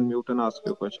quickly unmute and ask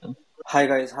your question. Hi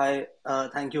guys, hi.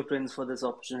 Thank you, Prince, for this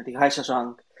opportunity. Hi,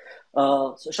 Shashank.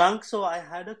 So Shank, so I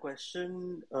had a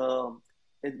question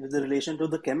with relation to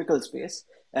the chemical space.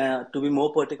 To be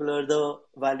more particular, the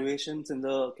valuations in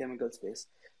the chemical space.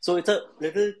 So it's a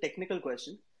little technical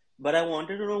question, but I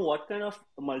wanted to know what kind of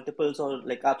multiples or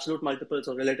like absolute multiples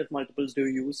or relative multiples do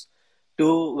you use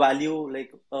to value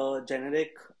like a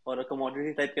generic or a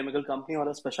commodity type chemical company or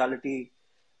a specialty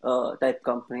type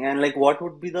company, and like what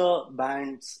would be the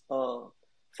bands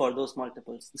for those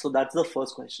multiples? So that's the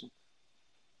first question.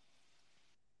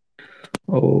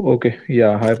 Oh, okay.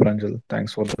 Yeah. Hi, Pranjal.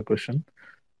 Thanks for the question.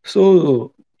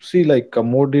 So, see, like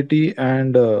commodity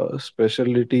and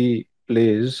specialty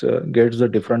plays gets the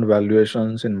different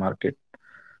valuations in market,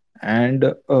 and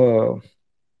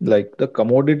like the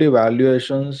commodity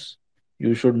valuations,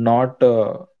 you should not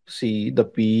see the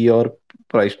PE or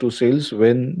price to sales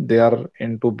when they are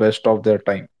into best of their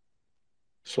time.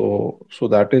 So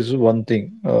that is one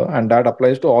thing, and that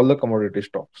applies to all the commodity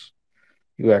stocks.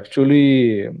 You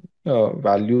actually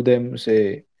value them,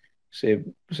 say say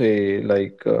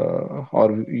like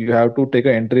or you have to take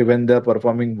an entry when they are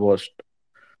performing worst.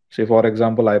 Say for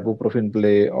example, ibuprofen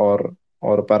play or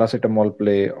paracetamol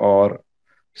play or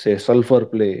say sulfur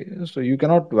play. So you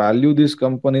cannot value these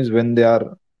companies when they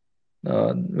are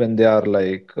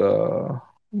like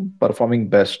performing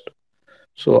best.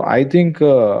 So I think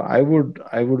I would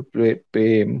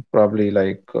pay probably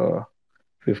like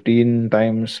 15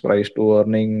 times price to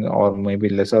earning or maybe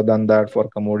lesser than that for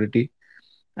commodity,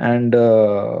 and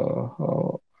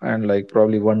like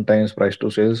probably one times price to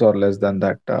sales or less than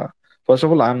that. First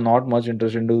of all, I'm not much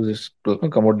interested into this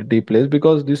commodity place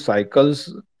because these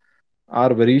cycles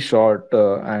are very short,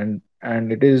 and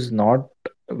it is not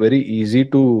very easy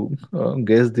to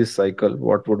guess this cycle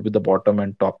what would be the bottom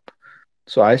and top.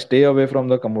 So I stay away from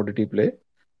the commodity play.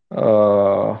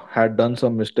 Had done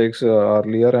some mistakes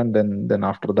earlier, and then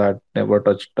after that never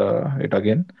touched it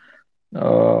again.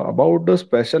 About the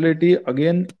specialty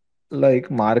again,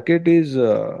 like market is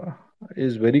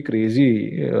very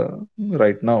crazy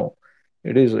right now.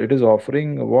 It is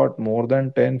offering what more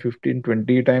than 10, 15,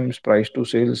 20 times price to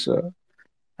sales.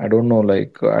 I don't know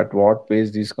like at what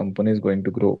pace these companies going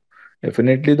to grow.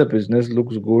 Definitely the business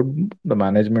looks good, the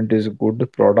management is good, the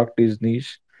product is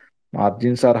niche,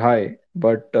 margins are high,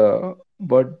 but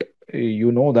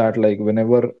you know that like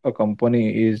whenever a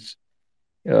company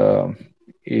uh,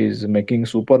 is making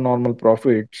super normal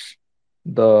profits,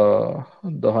 the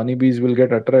honeybees will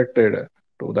get attracted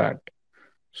to that.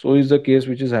 So is the case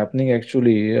which is happening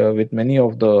actually with many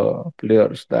of the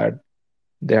players, that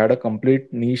they had a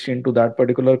complete niche into that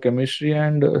particular chemistry,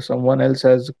 and someone else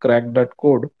has cracked that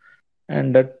code,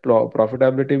 and that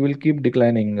profitability will keep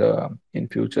declining in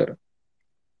future.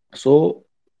 So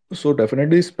so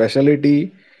definitely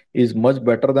specialty is much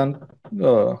better than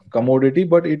commodity,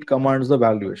 but it commands the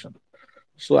valuation.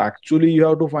 So actually you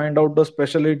have to find out the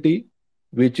specialty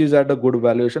which is at a good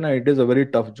valuation, and it is a very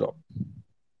tough job.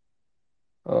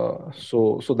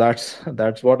 So that's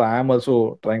that's what I am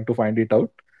also trying to find it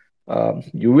out.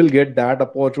 You will get that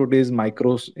opportunities in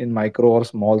micro or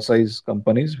small size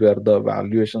companies where the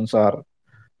valuations are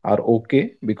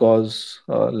okay because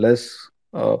less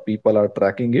people are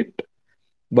tracking it.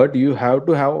 But you have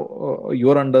to have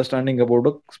your understanding about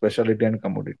a specialty and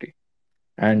commodity,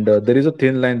 and there is a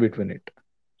thin line between it.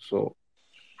 So,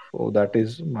 so that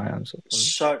is my answer for this.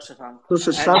 Sure, Shashank. So And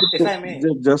Shashank, if I may,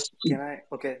 just can I?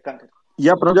 Okay, continue.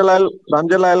 yeah,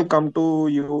 Pranjal, I'll come to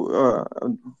you.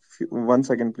 One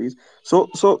second, please.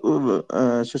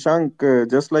 Shashank,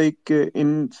 just like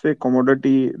in say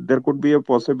commodity, there could be a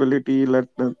possibility that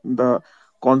the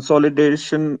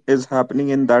consolidation is happening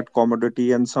in that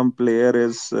commodity, and some player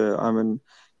is, I mean,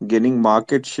 gaining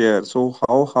market share. So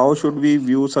how should we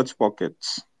view such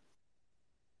pockets?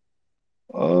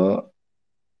 Uh,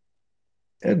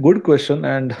 a good question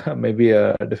and maybe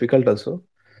difficult also.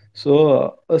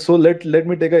 So let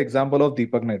me take an example of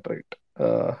Deepak Nitrite.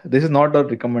 This is not a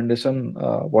recommendation.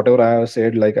 Whatever I have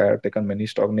said, like I have taken many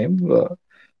stock names.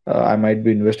 I might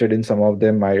be invested in some of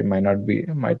them. I might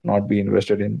not be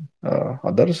invested in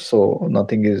others. So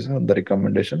nothing is the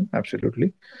recommendation.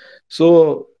 Absolutely.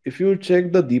 So if you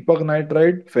check the Deepak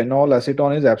Nitrite, phenol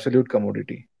acetone is absolute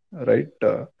commodity, right?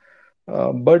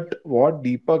 But what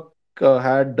Deepak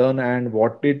had done and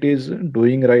what it is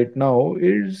doing right now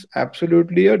is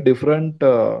absolutely a different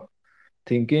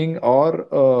thinking, or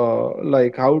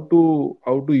like how to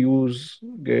use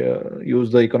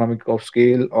the economic of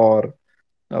scale, or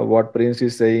what Prince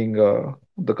is saying,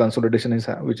 the consolidation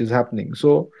which is happening.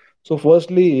 So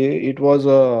firstly, it was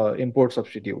a import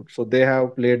substitute. So they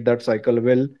have played that cycle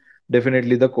well.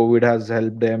 Definitely, the COVID has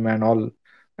helped them and all.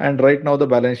 And right now, the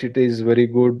balance sheet is very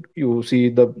good. You see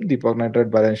the Nitrite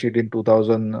balance sheet in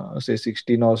 2000, say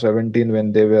 16 or 17,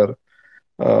 when they were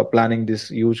planning this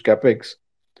huge capex.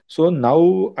 So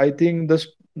now I think the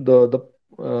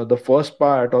first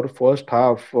part or first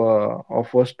half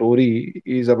of a story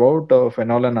is about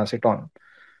phenol and acetone.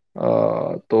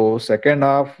 So second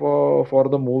half for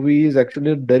the movie is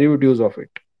actually derivatives of it.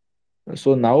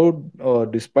 So now,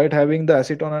 despite having the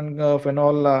acetone and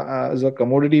phenol as a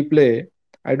commodity play,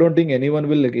 I don't think anyone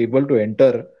will be able to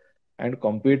enter and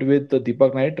compete with the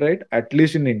Deepak Nitrite, at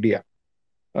least in India,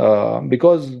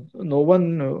 because no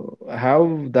one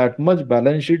have that much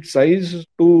balance sheet size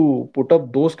to put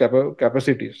up those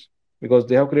capacities, because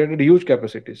they have created huge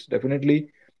capacities.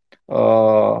 Definitely,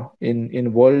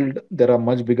 in world there are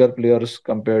much bigger players uh,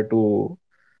 compared to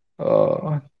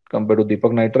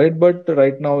Deepak Nitrite. But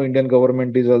right now, Indian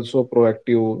government is also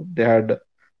proactive. They had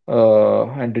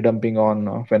anti-dumping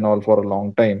on phenol for a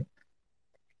long time,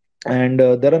 and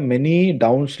there are many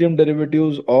downstream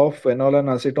derivatives of phenol and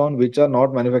acetone which are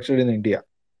not manufactured in India.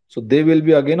 So they will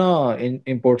be again a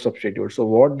import substitute. So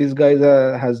what this guys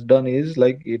has done is,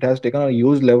 like, it has taken a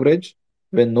huge leverage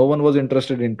when no one was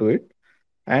interested into it,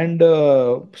 and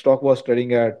stock was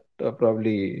trading at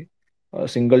probably a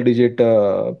single digit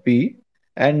P,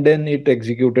 and then it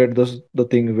executed the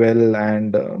thing well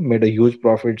and made a huge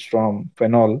profits from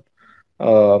phenol,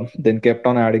 then kept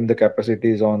on adding the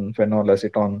capacities on phenol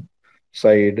acetone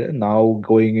side, now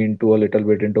going into a little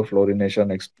bit into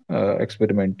fluorination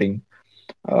experimenting,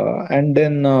 and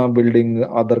then building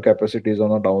other capacities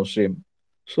on a downstream.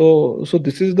 So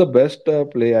this is the best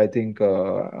play, I think,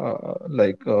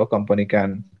 like a company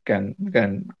can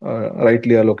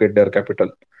rightly allocate their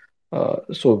capital.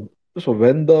 So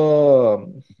when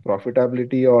the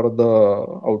profitability or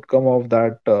the outcome of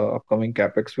that upcoming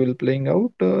capex will playing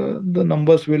out, the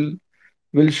numbers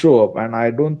will show up, and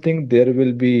I don't think there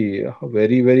will be a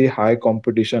very high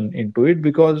competition into it,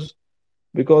 because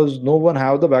no one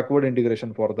have the backward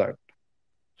integration for that.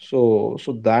 So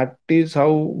that is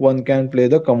how one can play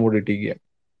the commodity game.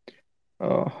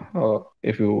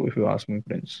 If you ask me,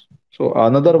 Prince. So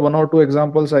another one or two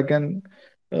examples I can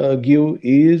give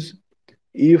is,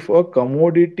 if a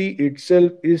commodity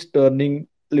itself is turning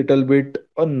little bit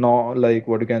no, like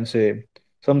what you can say,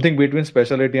 something between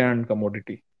specialty and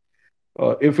commodity.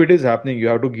 If it is happening, you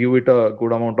have to give it a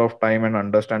good amount of time and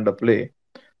understand the play.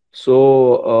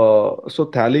 So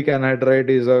phthalic anhydride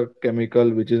is a chemical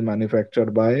which is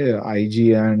manufactured by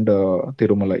IG and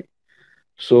Tirumalai.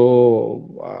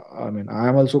 So I mean, I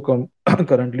am also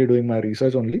currently doing my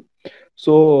research only.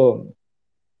 So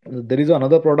there is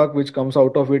another product which comes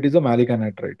out of it is a malic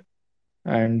anhydride.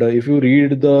 And if you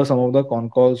read the some of the con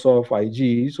calls of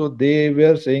IG, so they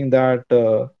were saying that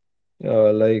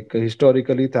like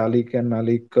historically phthalic and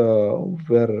malic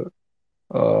were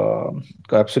uh,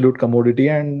 absolute commodity,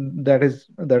 and that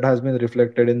has been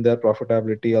reflected in their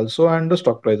profitability also and the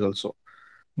stock price also.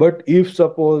 But if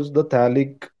suppose the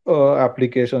phthalic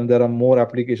application, there are more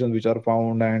applications which are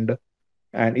found, and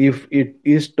and if it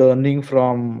is turning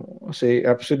from, say,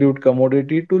 absolute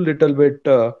commodity to little bit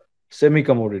semi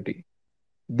commodity,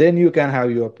 then you can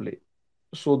have your play.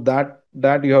 So that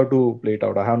you have to play it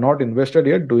out. I have not invested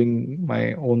yet, doing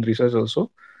my own research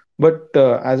also, but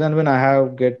as and when I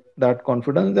have get that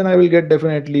confidence, then I will get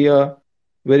definitely a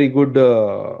very good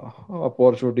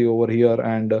opportunity over here.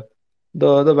 And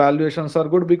the valuations are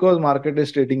good because market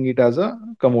is treating it as a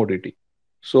commodity.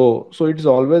 So it's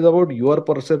always about your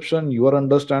perception, your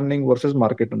understanding versus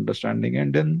market understanding,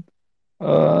 and then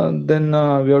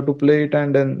we have to play it,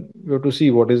 and then we have to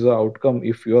see what is the outcome.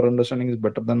 If your understanding is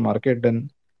better than market,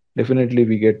 then definitely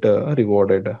we get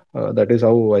rewarded. That is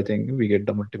how I think we get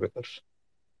the multipliers.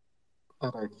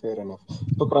 All right, fair enough.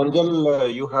 So,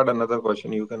 Pranjal, you had another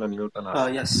question. You can unmute and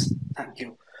ask. Yes, thank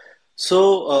you.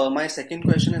 So, my second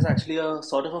question is actually a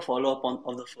sort of a follow-up on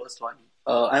of the first one.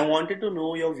 I wanted to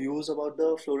know your views about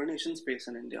the fluorination space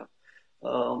in India.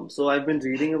 So I've been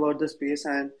reading about the space,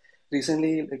 and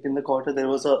recently, like in the quarter, there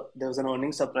was an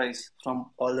earnings surprise from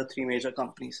all the three major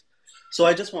companies. So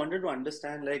I just wanted to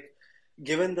understand, like,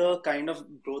 given the kind of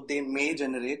growth they may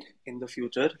generate in the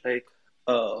future,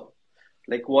 uh,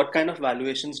 like what kind of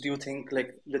valuations do you think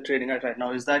like the trading at right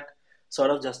now? Is that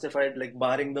sort of justified, like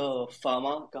barring the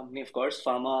pharma company, of course,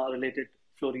 pharma related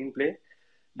fluorine play,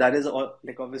 that is all,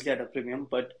 like obviously at a premium,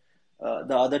 but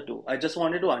the other two, I just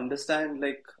wanted to understand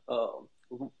like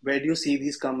where do you see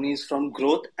these companies from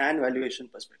growth and valuation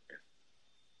perspective?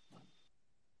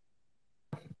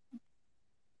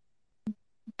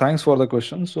 Thanks for the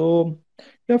question. So,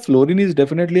 yeah, fluorine is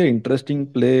definitely an interesting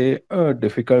play.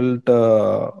 Difficult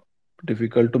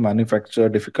to manufacture,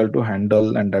 difficult to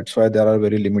handle, and that's why there are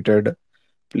very limited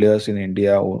players in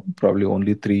India. Probably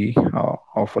only three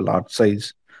of a large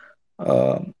size.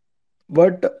 Uh,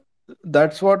 but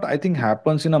that's what I think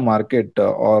happens in a market,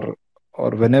 or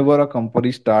whenever a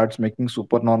company starts making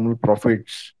supernormal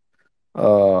profits,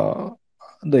 uh,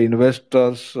 the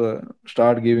investors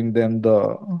start giving them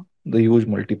the huge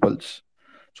multiples.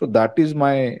 So that is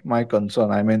my concern.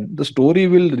 I mean, the story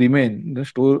will remain.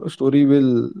 Story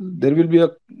will, there will be a,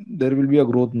 there will be a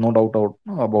growth, no doubt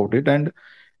about it. And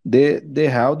they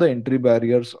have the entry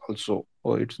barriers also.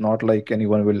 So it's not like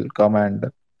anyone will come and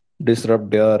disrupt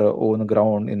their own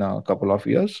ground in a couple of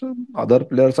years. Other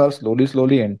players are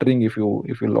slowly entering. If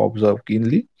you'll observe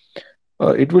keenly,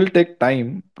 it will take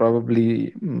time,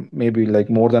 probably, maybe like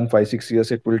more than 5 6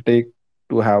 years it will take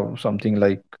to have something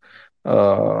like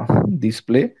this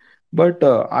play. But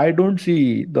I don't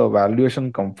see the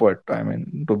valuation comfort. I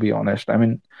mean, to be honest, I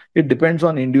mean, it depends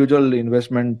on individual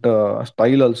investment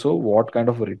style also. What kind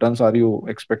of returns are you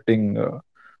expecting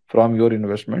from your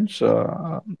investments?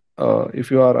 If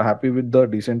you are happy with the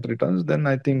decent returns, then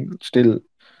I think still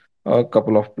a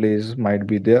couple of plays might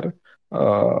be there.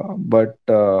 But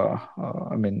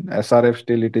I mean, SRF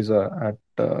still it is at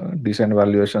decent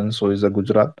valuation. So is the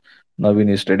Gujarat. Navin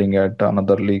is trading at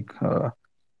another league.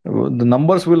 The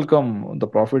numbers will come, the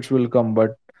profits will come,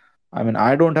 but I mean,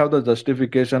 I don't have the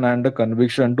justification and the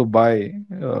conviction to buy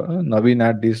Navin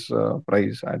at this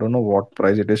price. I don't know what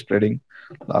price it is trading.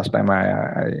 Last time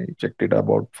I checked it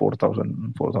about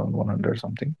 4,100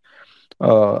 something.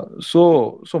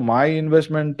 So my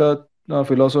investment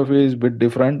philosophy is bit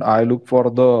different. I look for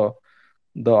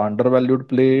the undervalued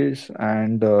plays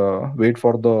and wait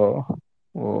for the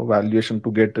valuation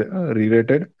to get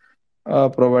re-rated,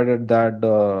 provided that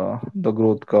the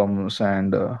growth comes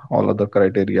and all other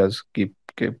criterias keep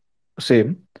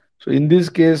same. So in this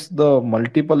case, the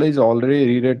multiple is already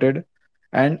re-rated,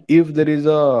 and if there is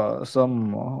a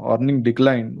some earning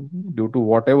decline due to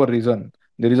whatever reason,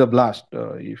 there is a blast.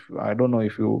 If I don't know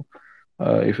if you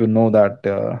know that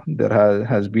there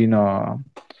has been a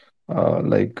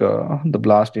the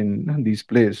blast in these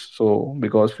places. So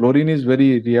because fluorine is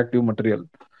very reactive material,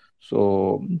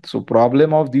 so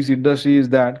problem of this industry is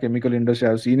that chemical industry,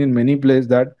 I've seen in many places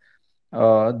that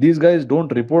these guys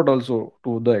don't report also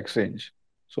to the exchange.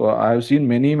 So I've seen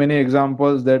many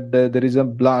examples that there is a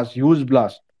blast, huge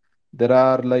blast. There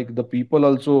are like the people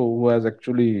also who has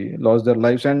actually lost their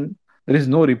lives, and there is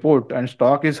no report, and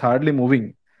stock is hardly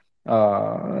moving,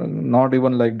 not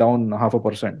even like down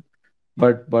 0.5%.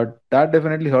 But that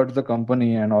definitely hurts the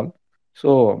company and all.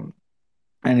 So,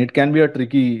 and it can be a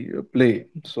tricky play.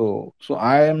 So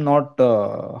I am not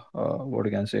what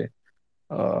you can say,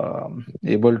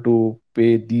 able to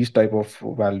pay these type of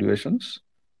valuations,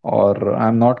 or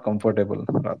I'm not comfortable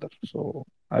rather. So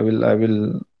I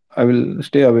will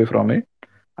stay away from it.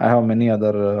 I have many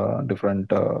other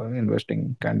different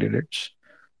investing candidates.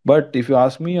 But if you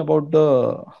ask me about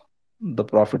the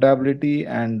profitability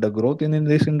and the growth in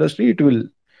this industry,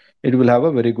 it will have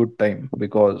a very good time,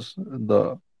 because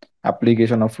the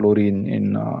application of fluorine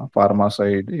in pharma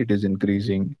side, it is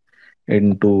increasing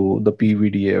into the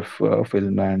PVDF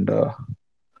film, and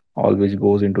always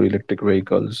goes into electric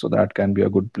vehicles, so that can be a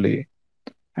good play,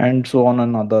 and so on,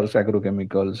 and others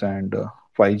agrochemicals, and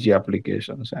 5G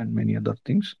applications, and many other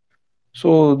things.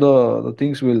 So the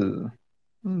things will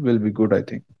be good, I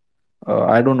think.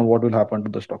 I don't know what will happen to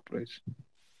the stock price.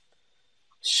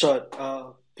 Sure.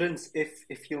 Prince,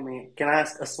 if you may, can I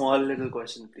ask a small little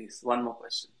question, please? One more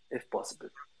question, if possible.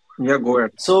 Yeah, go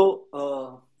ahead.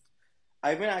 So,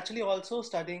 I've been actually also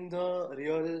studying the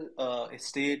real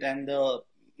estate and the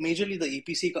majorly the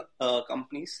EPC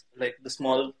companies, like the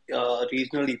small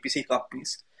regional EPC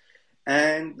companies,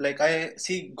 and like I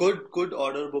see good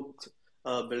order books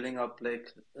building up.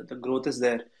 Like the growth is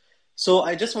there. So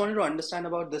I just wanted to understand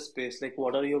about this space. Like,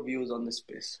 what are your views on this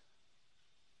space?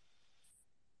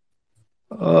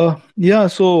 Yeah,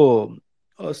 so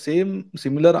same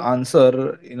similar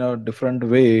answer in a different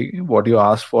way. What you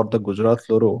asked for the Gujarat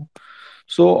fluoro.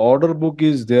 So order book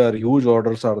is there, huge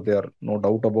orders are there, no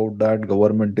doubt about that.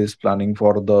 Government is planning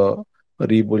for the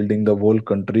rebuilding the whole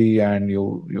country, and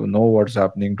you know what's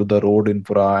happening to the road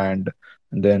infra, and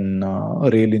then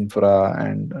rail infra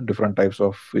and different types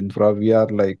of infra. We are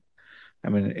like, I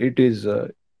mean, it is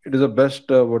the best,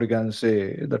 what you can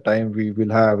say, the time we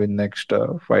will have in next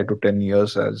 5 to 10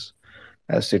 years, as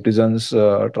citizens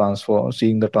transform,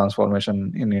 seeing the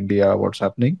transformation in India, what's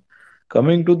happening.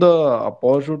 Coming to the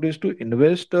opportunities to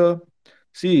invest,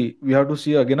 see, we have to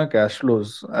see again a cash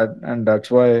flows, and that's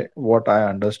why what I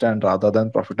understand rather than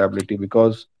profitability,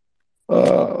 because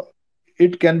uh,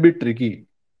 it can be tricky.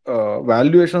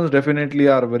 Valuations definitely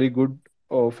are very good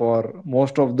for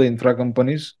most of the infra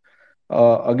companies.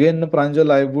 Again,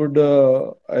 Pranjal, I would,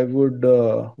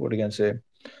 what you can say,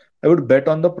 I would bet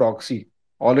on the proxy.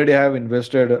 Already, I have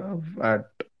invested at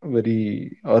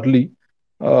very early.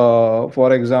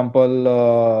 For example,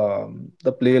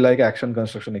 the play like Action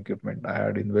Construction Equipment, I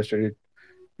had invested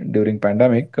it during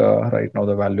pandemic. Right now,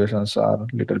 the valuations are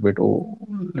little bit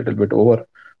over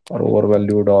or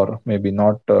overvalued, or maybe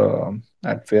not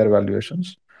at fair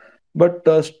valuations. But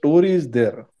story is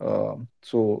there.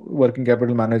 So working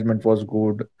capital management was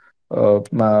good.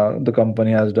 The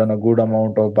company has done a good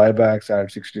amount of buybacks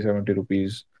at 60, 70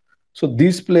 rupees. So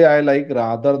this play I like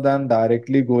rather than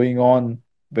directly going on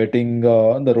betting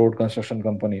the road construction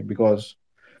company, because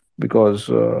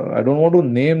I don't want to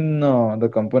name the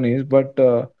companies, but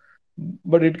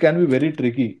it can be very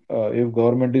tricky if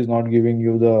government is not giving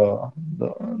you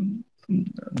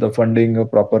the funding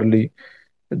properly.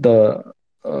 The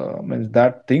means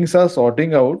that things are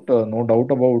sorting out, no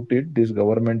doubt about it. This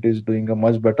government is doing a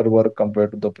much better work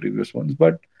compared to the previous ones,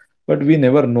 but we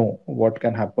never know what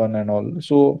can happen and all.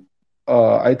 So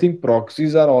I think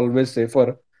proxies are always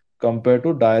safer compared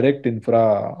to direct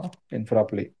infra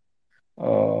play,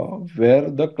 where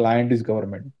the client is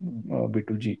government,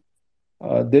 B2G.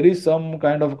 There is some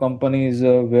kind of companies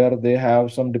where they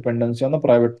have some dependency on the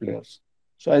private players.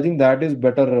 So I think that is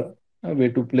better way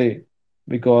to play,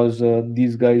 because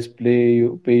these guys pay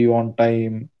you on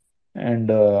time,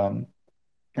 and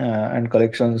and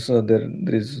collections,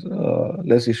 there is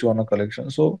less issue on a collection.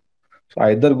 So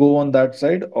either go on that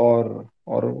side, or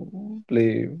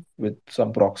play with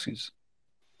some proxies.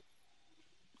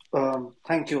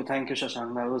 Thank you,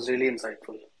 Shashank. That was really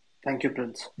insightful. Thank you,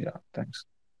 Prince. Yeah, thanks.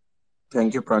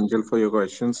 Thank you, Pranjal, for your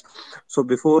questions. So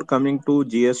before coming to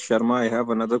GS Sharma, I have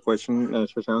another question,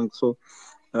 Shashank. So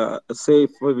say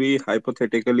if we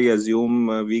hypothetically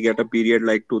assume we get a period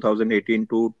like 2018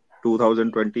 to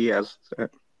 2020 as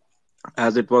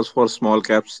it was for small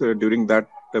caps during that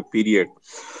period.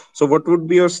 So what would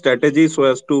be your strategy so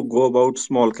as to go about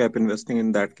small cap investing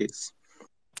in that case?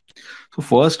 So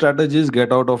first strategy is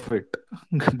get out of it.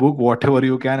 Book whatever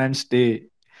you can and stay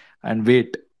and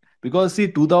wait. Because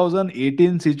see,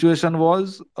 2018 situation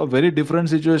was a very different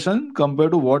situation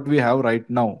compared to what we have right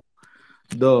now.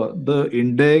 The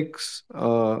index,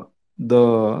 the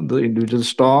individual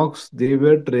stocks, they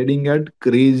were trading at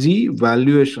crazy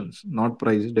valuations, not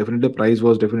price. Definitely, price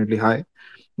was definitely high,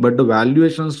 but the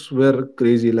valuations were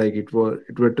crazy. Like it were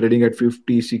trading at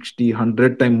 50, 60,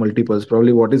 100 time multiples.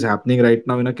 Probably what is happening right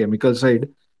now in a chemical side,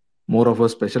 more of a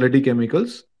specialty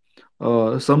chemicals,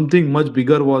 something much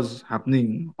bigger was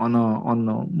happening on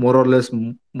more or less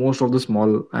most of the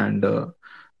small and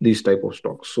these type of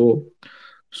stocks.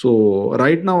 So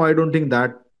right now I don't think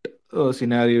that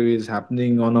scenario is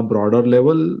happening on a broader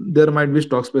level. There might be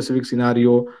stock specific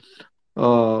scenario.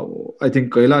 uh, I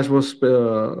think Kailash was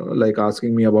like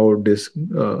asking me about this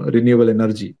renewable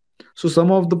energy. So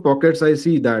some of the pockets I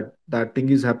see that thing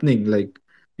is happening, like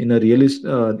in a realist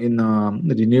in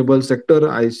renewable sector,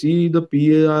 I see the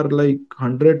PA are like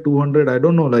 100, 200. I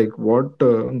don't know like what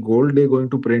gold they're going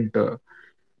to print uh,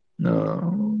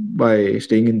 by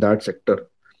staying in that sector.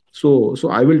 So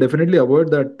I will definitely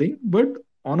avoid that thing. But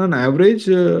on an average,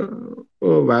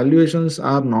 valuations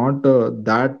are not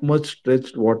that much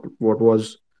stretched. What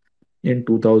was in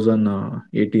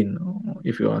 2018,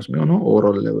 if you ask me, on an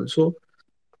overall level. So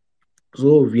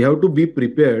we have to be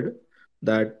prepared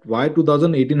that why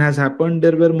 2018 has happened.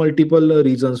 There were multiple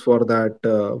reasons for that.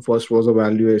 First was a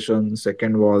valuation.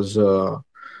 Second was the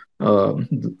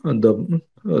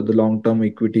long term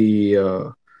equity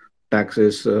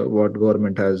taxes what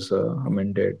government has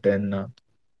amended. Then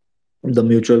the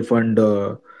mutual fund,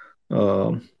 uh,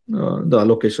 the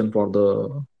allocation for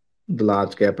the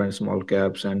large cap and small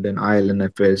caps, and then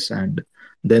ILNFS, and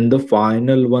then the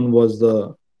final one was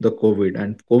the COVID,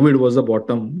 and COVID was the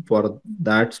bottom for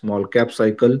that small cap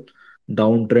cycle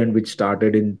downtrend, which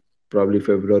started in probably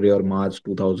February or March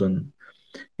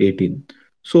 2018.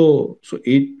 So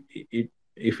it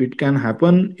if it can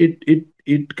happen,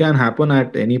 it can happen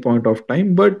at any point of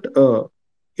time, but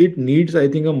it needs, I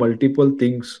think, a multiple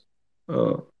things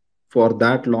uh, for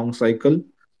that long cycle,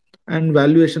 and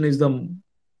valuation is the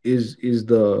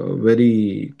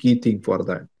very key thing for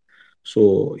that.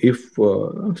 So if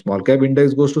small cap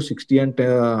index goes to 60 and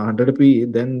 100 p,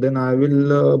 then I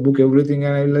will book everything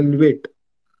and I'll wait.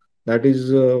 That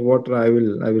is what I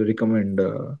will recommend,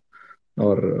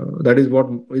 or that is what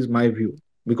is my view,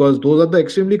 because those are the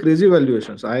extremely crazy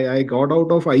valuations. I got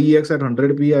out of IEX at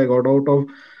 100 p. I got out of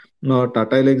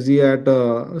Tata Elxsi at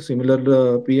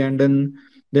similar p, and then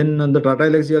the Tata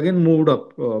Elxsi again moved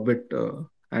up a bit,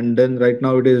 and then right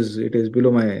now it is below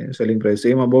my selling price.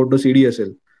 Same about the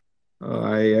CDSL.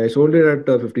 I sold it at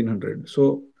 1500.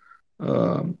 So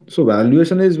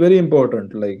valuation is very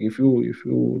important. Like if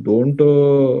you don't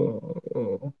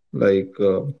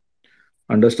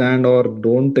understand or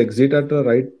don't exit at the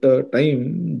right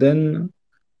time, then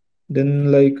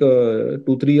like 2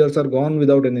 3 years are gone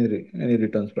without any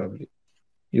returns probably.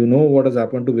 You know what has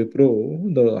happened to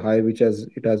Wipro, the high which has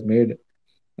it has made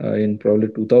in probably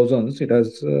 2000s. It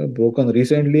has broken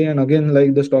recently, and again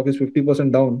like the stock is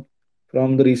 50% down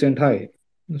from the recent high.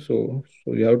 So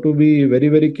you have to be very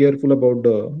very careful about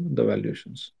the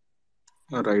valuations.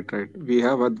 Right, right. We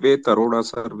have Advait Arora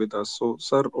sir with us. So,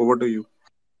 sir, over to you.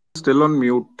 Still on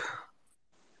mute.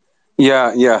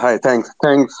 Yeah, yeah. Hi, thanks,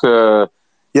 thanks.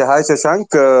 Yeah, hi, Shashank.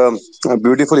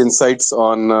 Beautiful insights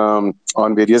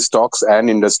on various stocks and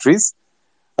industries.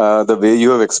 The way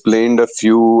you have explained a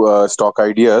few stock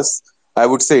ideas, I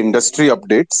would say industry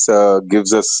updates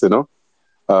gives us,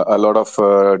 a lot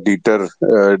of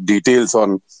details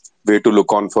on where to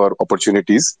look on for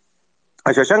opportunities.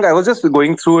 Shashank, I was just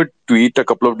going through a tweet a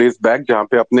couple of days back, जहाँ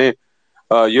पे आपने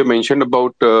you mentioned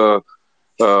about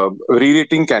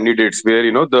re-rating candidates, where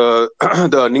the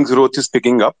the earnings growth is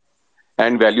picking up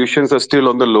and valuations are still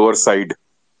on the lower side.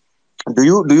 Do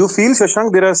you feel,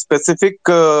 Shashank, there are specific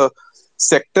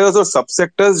sectors or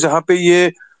subsectors जहाँ पे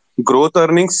ये growth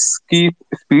earnings की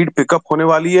speed pickup होने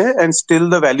वाली है and still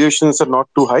the valuations are not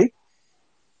too high?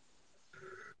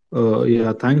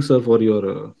 Yeah, thanks, sir, for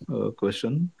your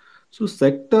question. So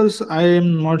sectors, I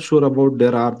am not sure about.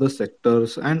 There are the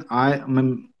sectors, and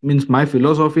means my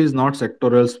philosophy is not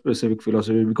sectoral specific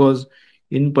philosophy, because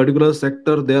in particular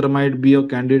sector there might be a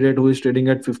candidate who is trading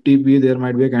at 50p. There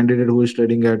might be a candidate who is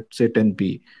trading at say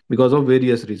 10p because of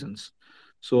various reasons.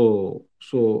 So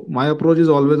my approach is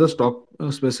always a stock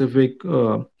specific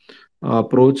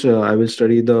approach. I will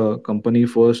study the company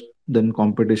first, then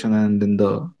competition, and then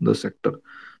the sector.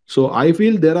 So I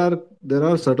feel there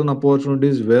are certain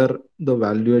opportunities where the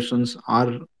valuations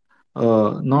are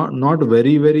not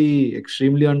very very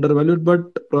extremely undervalued,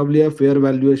 but probably a fair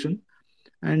valuation.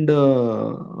 And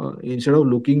instead of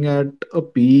looking at a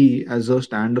PE as a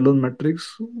standalone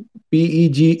metrics,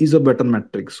 PEG is a better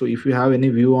metric. So if you have any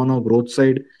view on a growth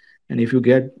side, and if you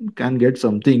can get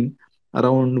something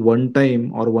around 1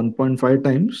 time or 1.5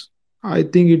 times, I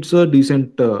think it's a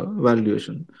decent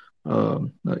valuation. Uh,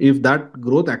 if that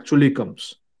growth actually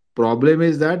comes, problem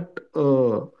is that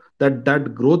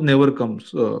that growth never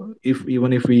comes. If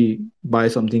even if we buy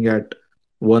something at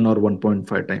 1 or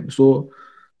 1.5 times,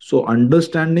 so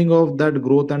understanding of that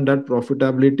growth and that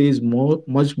profitability is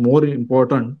much more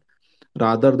important,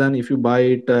 rather than if you buy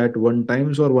it at 1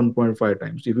 times or 1.5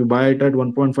 times. If you buy it at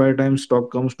 1.5 times,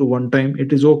 stock comes to 1 time,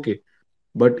 it is okay.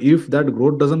 But if that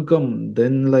growth doesn't come,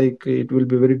 then like it will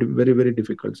be very very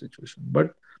difficult situation.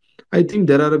 But I think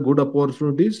there are good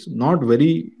opportunities, not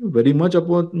very very much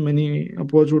about many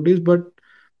opportunities, but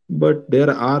but there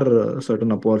are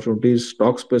certain opportunities,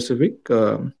 stock specific,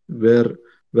 where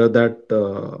that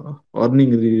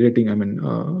earning re-rating, I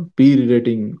mean, P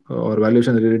re-rating or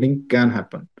valuation re-rating can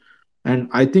happen. And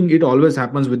I think it always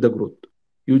happens with the growth.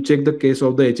 You check the case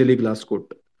of the HLE glass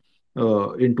coat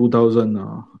in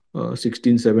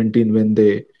 2016 17 when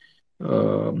they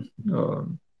uh, uh,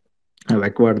 have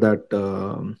acquired that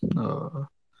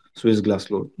Swiss glass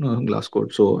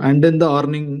code. So, and then the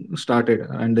earning started,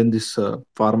 and then this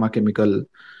pharma chemical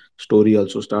story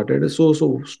also started. So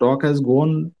stock has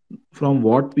gone from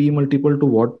what P multiple to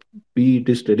what P it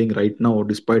is trading right now,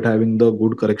 despite having the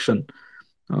good correction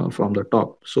from the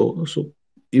top. So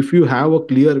if you have a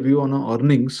clear view on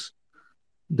earnings,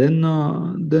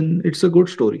 then it's a good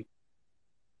story.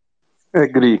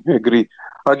 Agree, agree.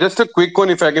 Just a quick one,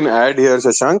 if I can add here,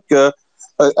 Shashank.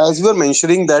 As you were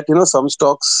mentioning that some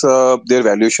stocks their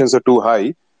valuations are too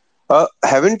high.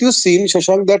 Haven't you seen,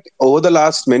 Shashank, that over the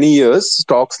last many years,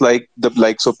 stocks like the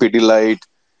likes of Pidilite,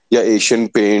 yeah, Asian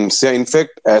Paints, yeah, in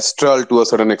fact, Astral to a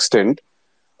certain extent,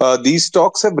 these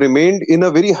stocks have remained in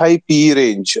a very high PE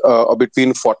range,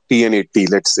 between 40 and 80.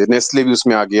 Let's say Nestle भी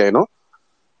उसमें आ गया है,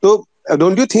 तो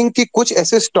don't you think कि कुछ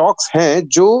ऐसे stocks हैं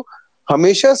जो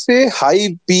हमेशा से हाई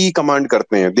पी कमांड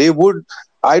करते हैं? They would,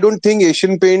 I don't think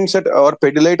Asian paints और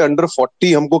पेडिलाइट अंडर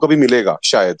 40 हमको कभी मिलेगा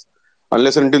शायद,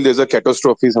 unless until there is a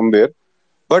catastrophe somewhere.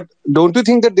 But don't you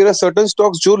think that there are certain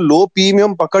stocks जो लो पी में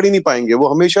हम पकड़ ही नहीं पाएंगे, वो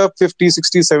हमेशा 50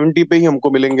 60 70 पे ही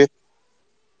हमको मिलेंगे?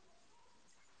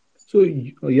 So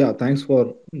yeah, thanks for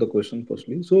the question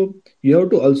firstly. So you have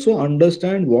to also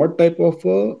understand what type of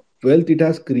wealth it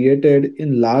has created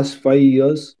in last 5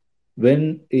 years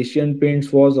when Asian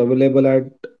Paints was available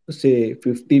at say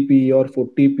 50p or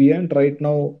 40p, and right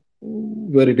now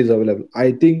where it is available.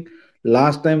 I think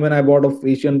last time when I bought of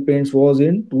Asian Paints was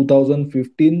in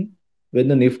 2015 when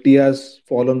the Nifty has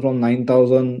fallen from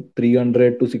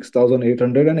 9,300 to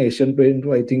 6,800, and Asian Paint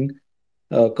I think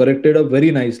corrected up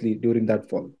very nicely during that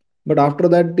fall. But after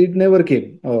that it never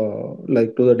came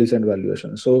like to the decent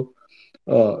valuation.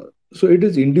 Uh, so it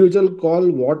is individual call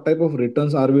what type of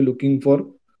returns are we looking for.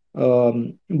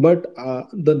 But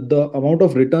the amount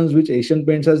of returns which Asian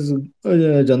Paints has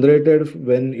generated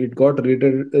when it got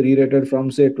re-rated from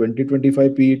say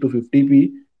 2025 p to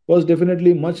 50p was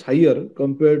definitely much higher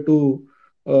compared to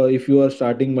if you are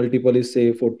starting multiple is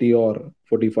say 40 or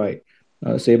 45.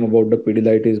 Same about the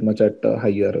Pidilite is much at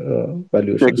higher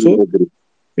valuation. Agree, So agree.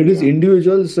 it is Yeah.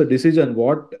 individual's decision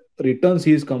what returns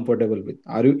he is comfortable with.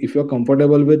 Are you, if you're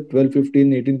comfortable with 12,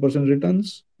 15, 18%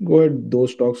 returns, go ahead.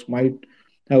 Those stocks might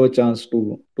have a chance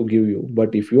to give you.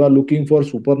 But if you are looking for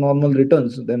super normal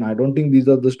returns, then I don't think these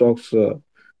are the stocks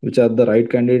which are the right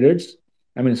candidates.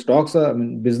 I mean, stocks are, I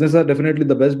mean, business are definitely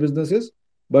the best businesses,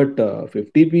 but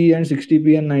 50p and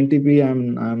 60p and 90p,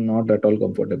 I'm not at all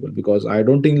comfortable because I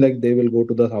don't think like they will go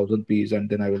to the 1000 p's and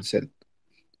then I will sell.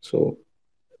 So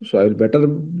so I will better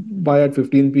buy at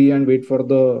 15p and wait for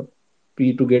the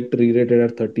P to get re-rated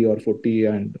at 30 or 40,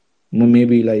 and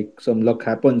maybe like some luck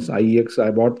happens. IEX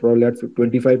I bought probably at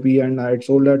 25p and I had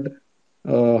sold at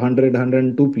 100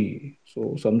 102p.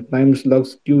 So sometimes luck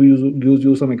gives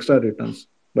you some extra returns,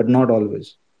 but not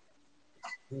always.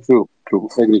 True, true.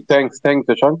 Agree. Thanks,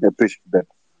 Shashank. I appreciate that.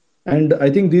 And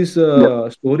I think these Yeah.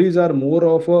 stories are more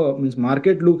of a means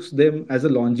market looks them as a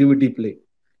longevity play.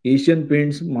 Asian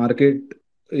Paints market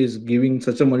is giving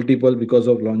such a multiple because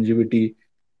of longevity,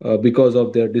 because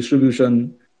of their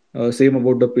distribution. Same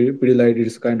about the Pidilite,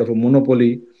 it's kind of a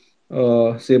monopoly.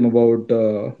 Same about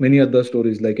many other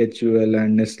stories like HUL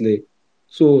and Nestle.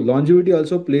 So longevity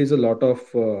also plays a lot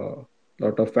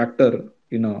of factor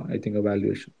in I think a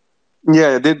valuation.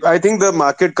 Yeah, I think the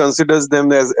market considers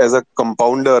them as a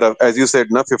compounder, as you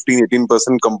said, na 15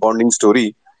 18% compounding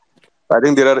story. I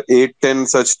think there are 8 10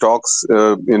 such stocks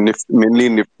in mainly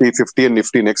Nifty 50 and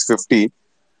Nifty Next 50.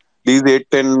 These 8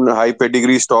 10 high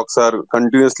pedigree stocks are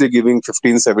continuously giving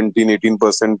 15 17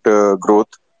 18% growth.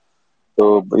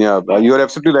 So yeah, you are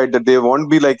absolutely right that they won't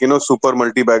be like super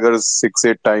multi baggers 6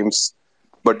 8 times,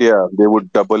 but yeah, they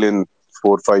would double in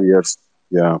 4 5 years.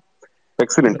 Yeah,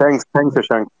 excellent. Thanks,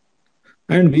 Shashank.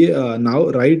 And we now,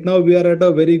 right now, we are at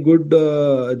a very good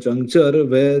juncture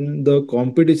when the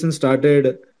competition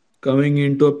started coming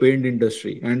into a paint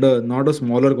industry, and not a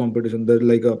smaller competition. That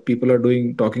like people are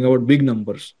doing talking about big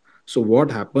numbers. So what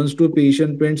happens to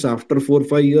Asian Paints after 4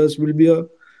 5 years will be a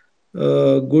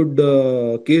good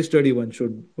case study one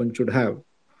should have.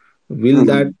 Will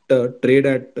that Mhm. trade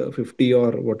at 50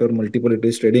 or whatever multiple it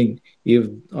is trading if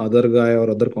other guy or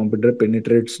other competitor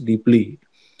penetrates deeply?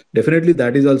 Definitely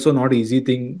that is also not easy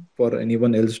thing for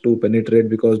anyone else to penetrate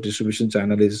because distribution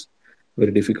channel is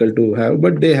very difficult to have,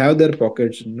 but they have their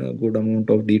pockets, a good amount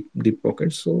of deep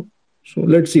pockets. So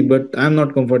let's see, but I'm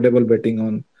not comfortable betting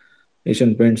on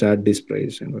Asian Paints at this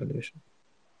price and valuation.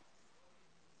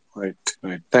 Right,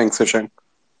 right. Thanks, Shashank.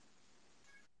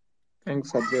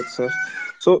 Thanks, Abhyat sir.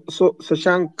 So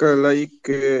Shashank,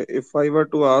 if I were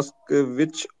to ask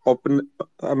which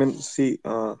I mean, see,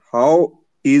 how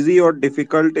easy or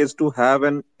difficult is to have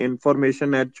an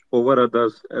information edge over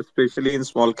others, especially in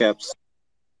small caps?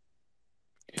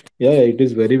 Yeah, it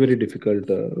is very, very difficult,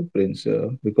 Prince,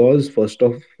 because first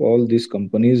of all, these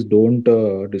companies don't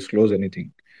disclose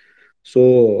anything.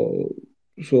 So,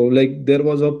 so like there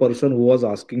was a person who was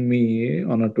asking me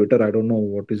on a Twitter. I don't know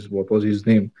what was his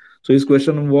name. So his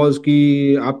question was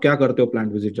कि आप क्या करते हो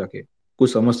plant visit जाके,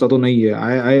 कुछ समझता तो नहीं है.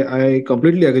 आई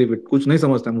कंप्लीटली एग्री विद, कुछ नहीं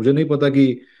समझता, मुझे नहीं पता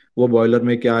कि वो बॉयलर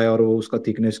में क्या है और वो उसका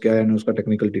थिकनेस क्या है, उसका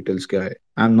टेक्निकल डिटेल्स क्या है.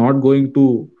 I am not going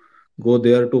to go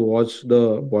there to watch the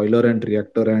boiler and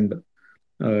reactor and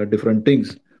different things.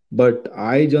 But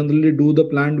I generally do the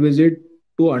plant visit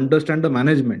to understand the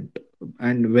management.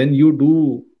 And when you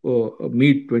do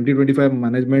meet 2025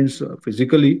 managements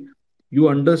physically, you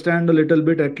understand a little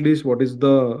bit at least what is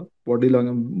the body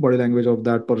language of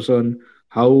that person,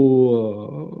 how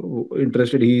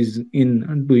interested he is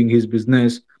in doing his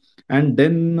business. And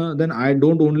then I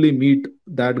don't only meet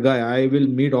that guy, I will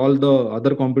meet all the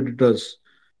other competitors.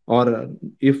 Or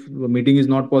if the meeting is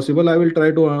not possible, I will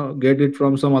try to get it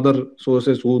from some other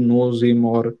sources who knows him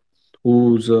or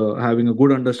who's having a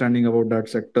good understanding about that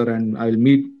sector, and I'll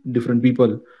meet different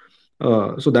people.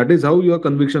 So that is how your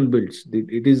conviction builds.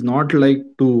 It is not like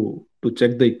to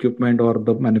check the equipment or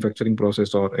the manufacturing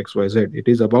process or xyz. It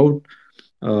is about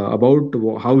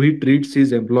how he treats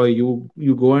his employee.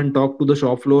 You go and talk to the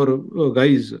shop floor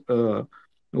guys,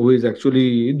 who is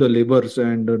actually the laborers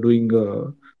and doing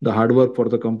the hard work for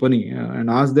the company, and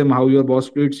ask them how your boss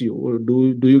treats you.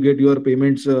 Do you get your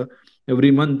payments every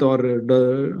month, or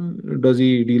does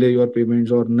he delay your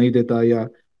payments or nahi deta, ya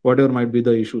whatever might be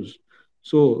the issues.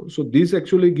 So this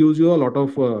actually gives you a lot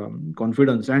of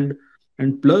confidence, and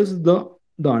plus the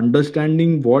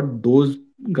understanding what those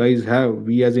guys have.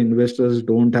 We as investors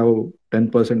don't have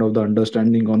 10% of the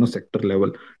understanding on a sector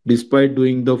level, despite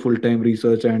doing the full time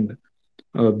research and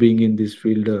being in this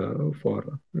field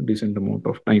for a decent amount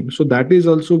of time. So that is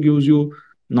also gives you,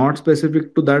 not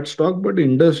specific to that stock but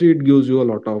industry, it gives you a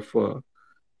lot of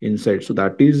insight. So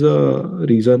that is a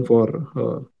reason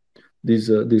for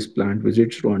these plant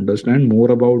visits, to understand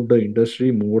more about the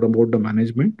industry, more about the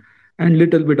management, and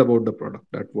little bit about the product.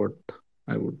 That what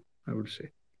I would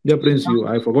say. Yeah, Prince, you,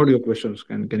 I forgot your questions.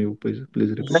 Can you please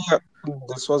repeat? Yeah,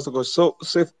 this was the question.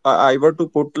 So if I were to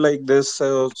put like this,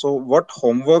 so what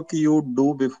homework you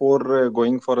do before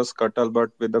going for a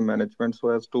scuttlebutt with the management so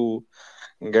as to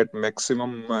get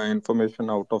maximum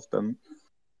information out of them?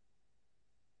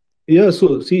 Yeah,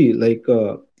 so see, like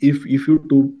if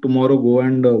you tomorrow go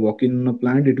and walk in a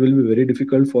plant, it will be very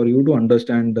difficult for you to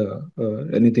understand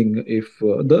anything if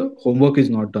the homework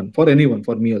is not done for anyone.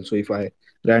 For me also, if I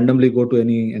randomly go to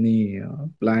any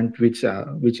plant which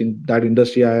in that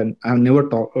industry I have never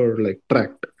talked or like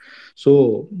tracked.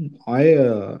 So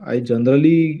I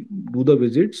generally do the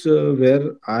visits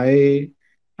where I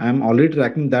am already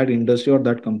tracking that industry or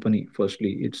that company.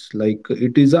 Firstly, it's like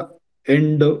it is a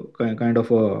end kind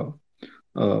of a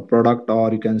product,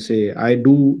 or you can say I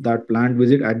do that plant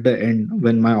visit at the end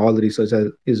when my all research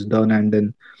is done, and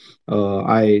then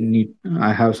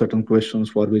I have certain questions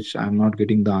for which I'm not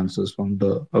getting the answers from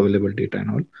the available data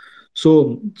and all.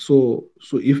 So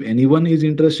if anyone is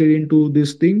interested into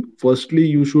this thing, firstly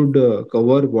you should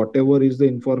cover whatever is the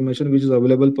information which is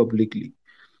available publicly.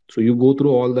 So you go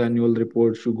through all the annual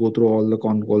reports, you go through all the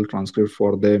con call transcripts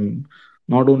for them,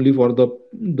 not only for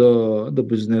the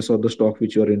business or the stock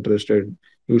which you are interested.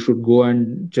 You should go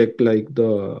and check like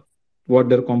the what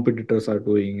their competitors are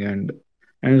doing,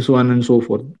 and so on and so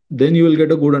forth. Then you will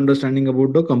get a good understanding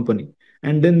about the company,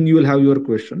 and then you will have your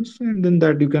questions, and then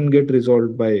that you can get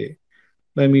resolved by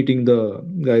meeting the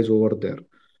guys over there.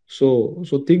 So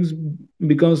things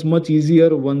becomes much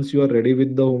easier once you are ready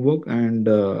with the homework, and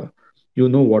you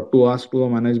know what to ask to a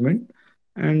management.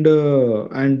 And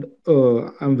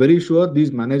I'm very sure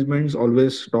these managements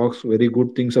always talks very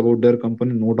good things about their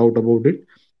company, no doubt about it.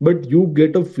 But you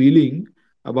get a feeling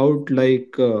about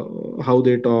like how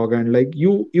they talk, and like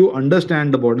you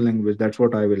understand the body language. That's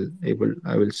what I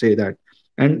will say that.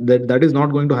 And that is not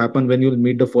going to happen when you'll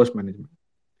meet the first management.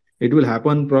 It will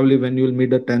happen probably when you will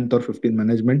meet the 10th or 15th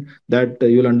management, that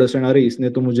you'll understand, अरे इसने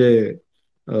तो मुझे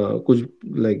कुछ,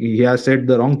 like he has said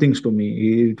the wrong things to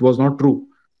me, it was not true.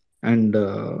 And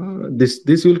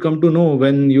this you'll come to know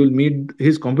when you'll meet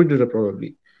his competitor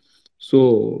probably. So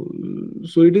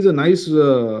so it is a nice,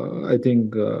 I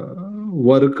think,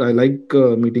 work. I like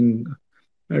meeting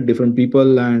different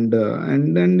people, and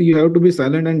then you have to be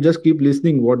silent and just keep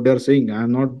listening what they are saying. I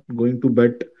am not going to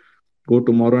go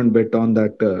tomorrow and bet on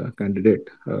that candidate.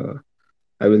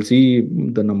 I will see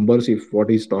the numbers, if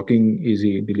what he's talking is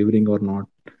he delivering or not,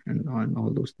 and all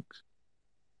those things.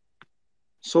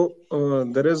 So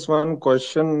there is one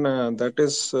question that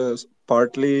is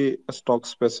partly stock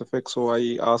specific. So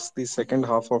I asked the second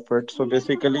half of it. So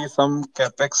basically, some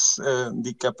capex,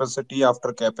 the capacity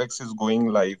after capex is going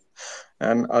live,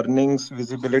 and earnings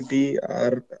visibility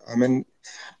are, I mean,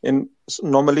 in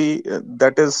normally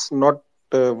that is not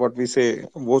what we say,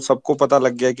 वो सबको पता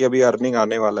लग गया कि अभी earning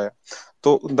आने वाला है.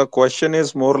 तो the question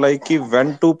is more like कि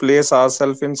when to place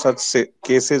ourselves in such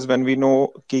cases when we know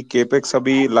कि capex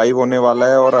अभी live होने वाला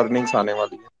है और earnings आने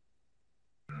वाली है.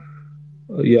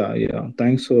 Yeah, yeah.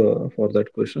 Thanks for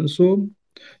that question. So,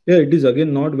 yeah, it is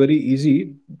again not very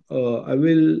easy. I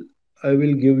will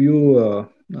give you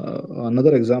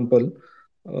another example.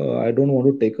 I don't want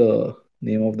to take a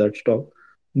name of that stock,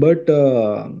 but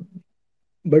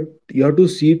but you have to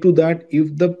see to that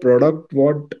if the product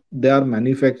what they are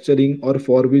manufacturing or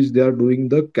for which they are doing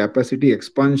the capacity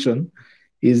expansion,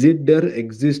 is it their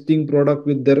existing product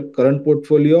with their current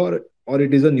portfolio, or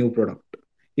it is a new product.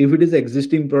 If it is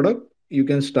existing product, you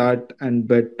can start and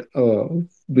bet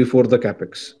before the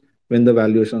capex, when the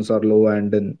valuations are low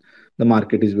and then the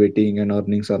market is waiting and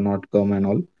earnings are not come and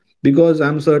all. Because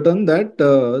I'm certain that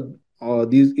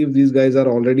these if these guys are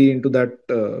already into that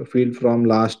field from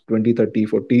last 20, 30,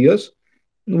 40 years,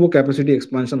 वो capacity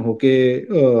expansion होके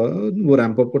वो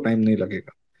ramp up को time नहीं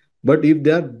लगेगा. But if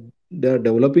they are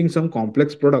developing some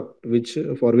complex product which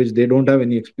for which they don't have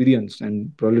any experience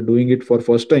and probably doing it for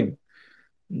first time,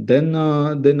 then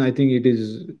I think it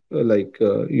is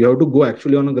you have to go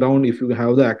actually on the ground if you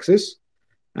have the access,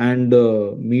 and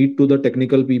meet to the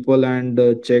technical people and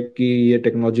check कि ये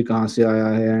technology कहाँ से आया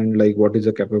है, and like what is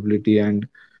the capability, and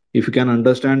if you can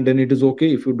understand then it is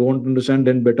okay. If you don't understand,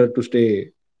 then better to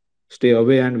stay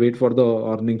away and wait for the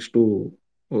earnings to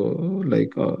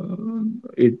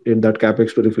it that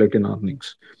capex to reflect in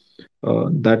earnings.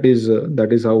 That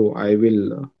is how I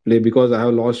will play, because I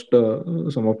have lost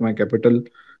some of my capital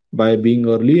by being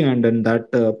early, and then that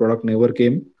product never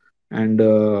came, and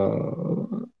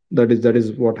that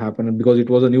is what happened, because it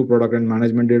was a new product and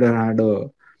management didn't had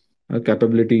a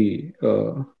capability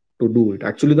to do it.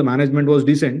 Actually, the management was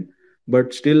decent,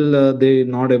 but still they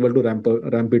not able to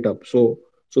ramp it up. So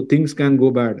things can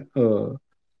go bad.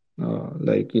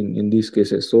 Like in these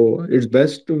cases, so it's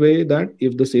best way that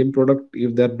if the same product,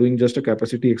 if they're doing just a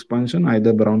capacity expansion,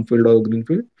 either brownfield or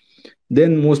greenfield,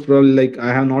 then most probably, like,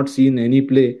 I have not seen any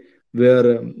play where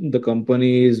the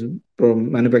company is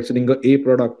manufacturing a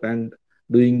product and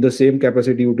doing the same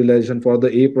capacity utilization for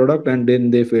the a product and then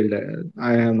they failed.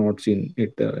 I have not seen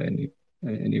it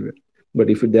anywhere. But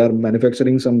if they are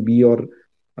manufacturing some b or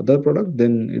other product,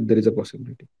 then there is a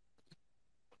possibility.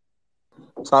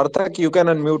 Sarthak, you can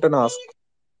unmute and ask.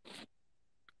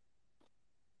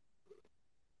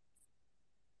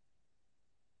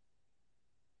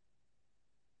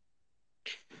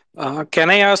 Can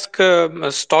I ask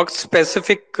stock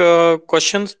specific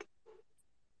questions?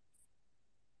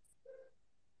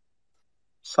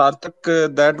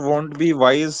 Sarthak, that won't be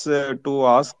wise to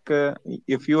ask.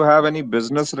 If you have any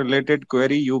business related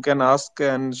query, you can ask,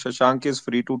 and Shashank is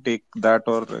free to take that,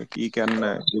 or he can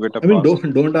give it a I mean, pass.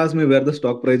 don't ask me where the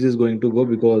stock price is going to go,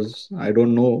 because I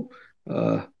don't know.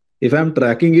 If I'm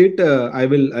tracking it, I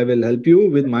will help you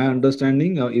with my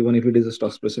understanding, even if it is a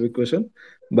stock specific question.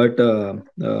 But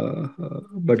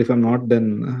if I'm not,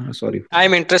 then sorry for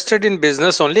I'm that. interested in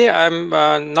business only. I'm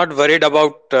not worried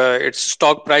about its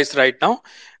stock price right now.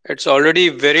 It's already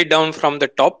very down from the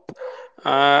top.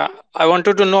 I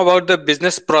wanted to know about the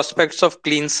business prospects of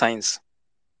Clean Science.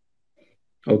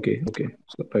 Okay.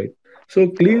 So right. So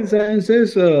clean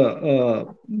sciences,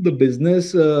 the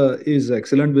business is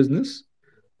excellent business.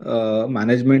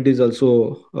 Management is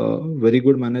also very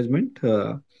good management.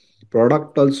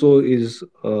 Product also is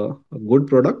a good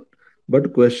product,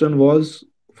 but question was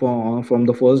from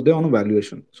the first day on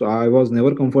valuation. So I was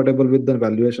never comfortable with the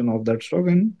valuation of that stock,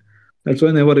 and that's why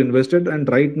I never invested. And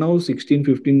right now 16,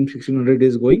 15, 1600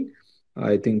 is going,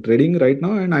 I think, trading right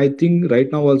now, and I think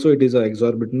right now also it is a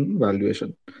exorbitant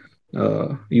valuation.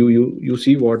 You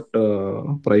see what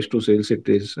price to sales it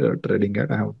is trading at.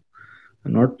 I have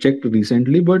not checked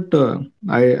recently, but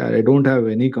I don't have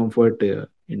any comfort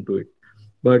into it.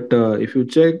 But if you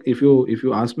check, if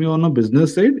you ask me on a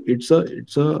business side, it's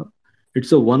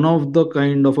a one of the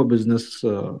kind of a business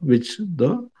which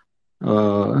the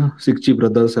Sikchi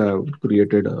brothers have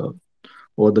created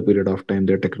over the period of time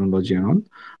their technology and all.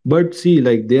 But see,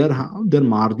 like their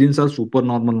margins are super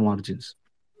normal margins.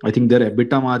 I think their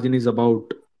EBITDA margin is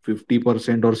about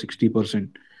 50% or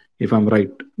 60%, if I'm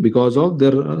right, because of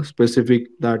their specific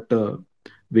that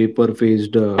vapor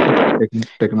phased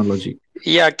technology.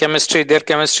 Yeah, chemistry. Their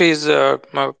chemistry is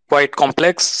quite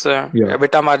complex. Yeah.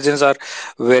 EBITDA margins are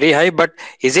very high, but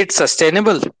is it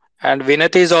sustainable? And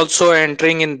Vinati is also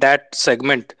entering in that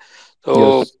segment.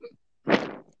 So Yes.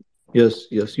 Yes.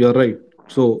 Yes. You're right.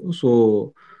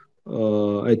 So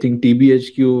I think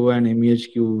TBHQ and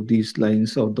MEHQ, these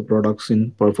lines of the products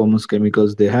in performance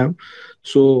chemicals they have.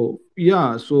 So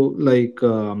yeah, so like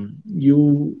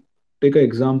you take an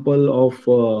example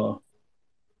of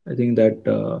I think that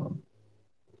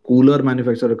cooler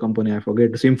manufacturer company, I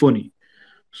forget, Symphony.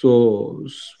 So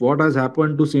what has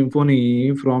happened to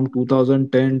Symphony from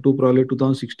 2010 to probably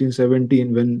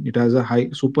 2016-17, when it has a high,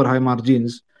 super high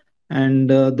margins, and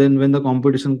then when the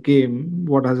competition came,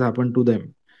 what has happened to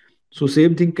them? So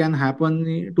same thing can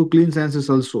happen to clean sciences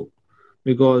also,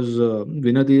 because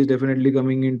Vinati is definitely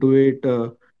coming into it.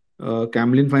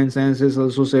 Camlin Fine Sciences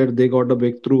also said they got a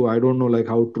breakthrough. I don't know like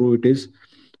how true it is,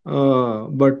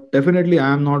 but definitely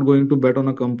I am not going to bet on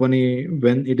a company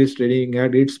when it is trading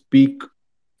at its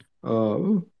uh,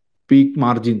 peak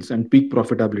margins and peak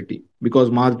profitability, because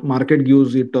market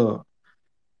gives it a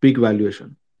peak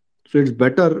valuation. So it's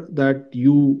better that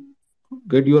you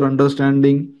get your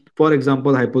understanding. For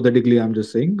example, hypothetically, I'm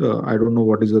just saying, I don't know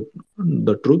what is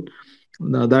the truth,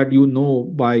 that you know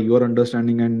by your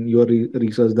understanding and your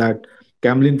research that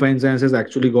Camlin Fine Sciences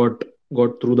actually got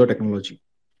through the technology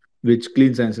which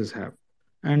clean sciences have,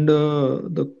 and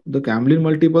the Camlin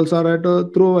multiples are at a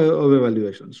throw away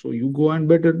valuation. So you go and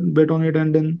bet on it,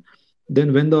 and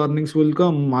then when the earnings will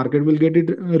come, market will get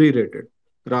it re-rated,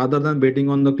 rather than betting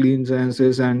on the clean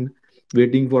sciences and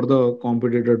waiting for the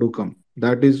competitor to come.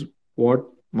 That is what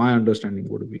my understanding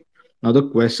would be. Now the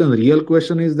real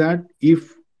question is that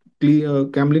if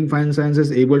Camlin Fine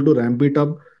Sciences is able to ramp it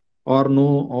up or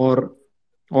no, or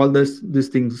all these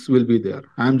things will be there.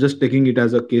 I'm just taking it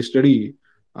as a case study.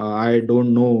 I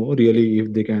don't know really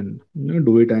if they can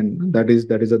do it, and that is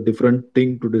a different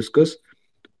thing to discuss.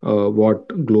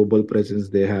 What global presence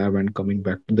they have and coming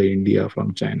back to the India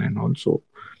from China and also.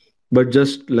 But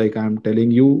just like I'm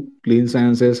telling you, clean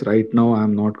sciences right now,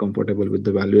 I'm not comfortable with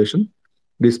the valuation,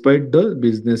 despite the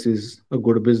business is a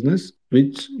good business,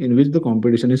 which in which the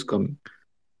competition is coming.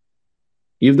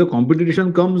 If the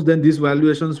competition comes, then these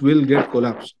valuations will get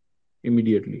collapsed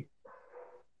immediately.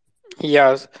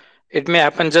 yes, it may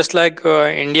happen just like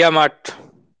India Mart.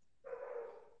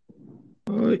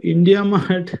 India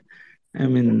Mart, I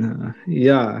mean,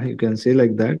 yeah, you can say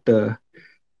like that.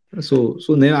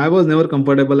 I was never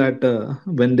comfortable at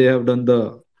when they have done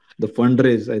the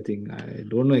fundraise. I think I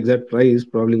don't know exact price,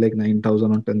 probably like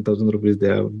 9,000 or 10,000 rupees. They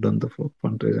have done the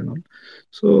fundraise and all.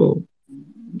 So,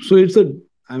 so it's a.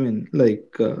 I mean,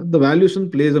 like the valuation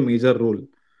plays a major role.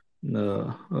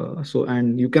 So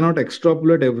and you cannot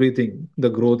extrapolate everything, the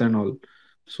growth and all.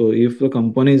 So if the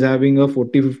company is having a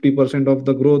 40-50% of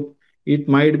the growth, it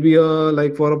might be a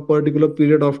like for a particular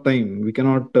period of time. We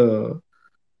cannot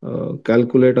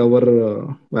calculate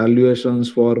our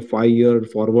valuations for 5 year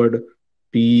forward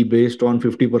PE based on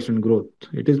 50% growth.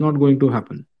 It is not going to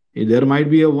happen. There might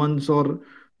be a once or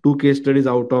two case studies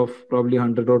out of probably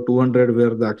 100 or 200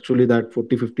 where actually that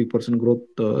 40-50%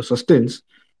 growth sustains,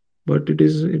 but it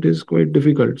is quite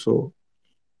difficult. So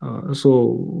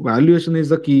valuation is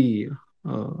the key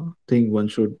thing one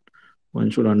should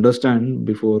understand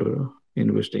before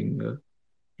investing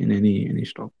in any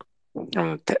stock.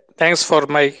 Thanks for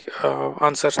my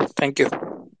answer. Thank you.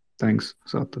 Thanks,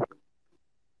 Satak.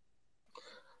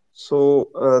 So,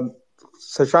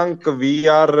 Sashank, we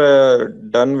are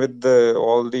done with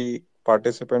all the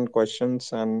participant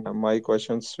questions and my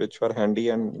questions, which were handy,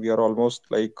 and we are almost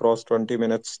like cross 20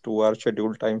 minutes to our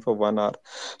scheduled time for 1 hour.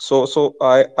 So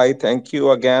I thank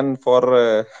you again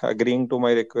for agreeing to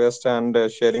my request and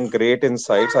sharing great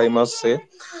insights, I must say.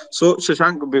 So,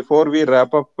 Shashank, before we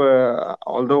wrap up,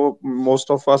 although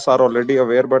most of us are already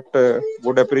aware, but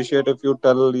would appreciate if you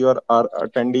tell your our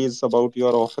attendees about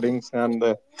your offerings and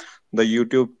the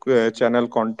YouTube channel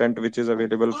content which is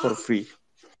available for free.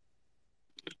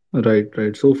 Right,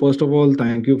 right. So first of all,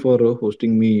 thank you for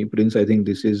hosting me, Prince. I think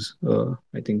this is,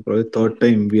 I think probably third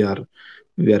time we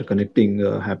are connecting.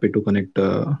 Happy to connect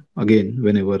again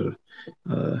whenever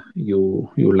you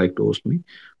would like to host me.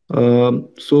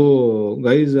 So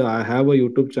guys, I have a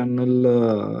YouTube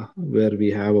channel where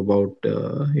we have about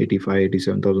 85,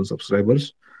 87,000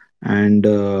 subscribers, and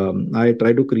I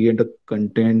try to create a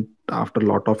content after a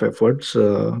lot of efforts,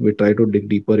 we try to dig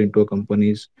deeper into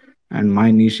companies. And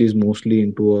my niche is mostly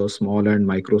into small and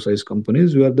micro size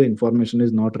companies where the information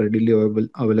is not readily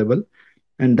available.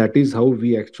 And that is how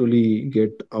we actually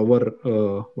get our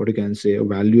what you can say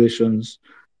valuations,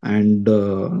 and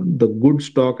the good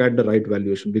stock at the right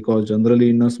valuation, because generally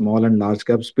in a small and large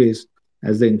cap space,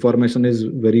 as the information is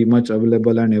very much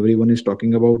available and everyone is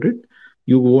talking about it,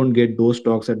 you won't get those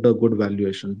stocks at the good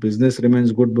valuation. Business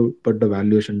remains good, but the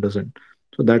valuation doesn't.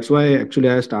 So that's why actually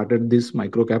I started this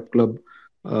micro cap club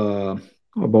uh,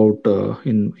 about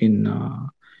in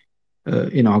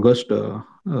August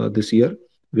this year,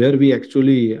 where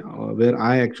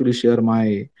I actually share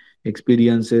my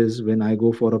experiences when I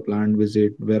go for a plant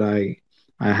visit, where I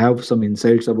have some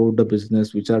insights about the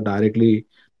business which are directly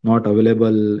not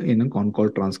available in a con call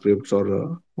transcripts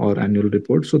or annual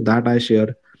reports. So that I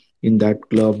share in that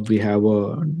club. We have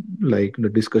a like the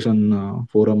discussion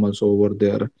forum also over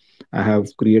there. I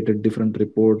have created different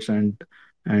reports and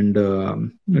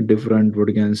different what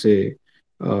you can say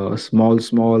small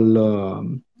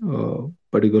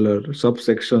particular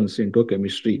subsections into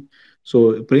chemistry.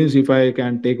 So, Prince, if I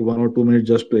can take 1 or 2 minutes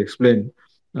just to explain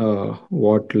Yeah,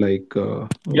 what kind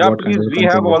please. of We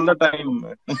have content. all the time.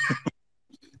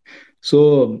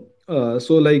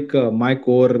 My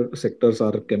core sectors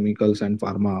are chemicals and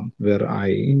pharma, where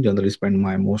I generally spend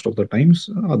my most of the times.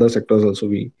 Other sectors also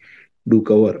we do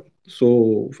cover.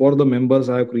 So for the members,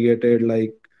 I have created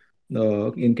like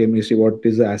in chemistry, what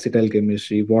is the acetyl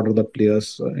chemistry? What are the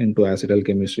players into acetyl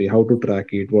chemistry? How to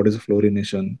track it? What is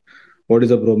fluorination? What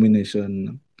is a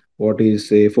bromination? What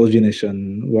is a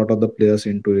phosphorination? What are the players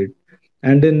into it?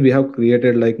 And then we have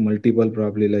created like multiple,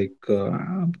 probably like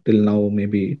till now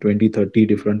maybe 20, 30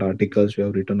 different articles we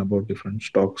have written about different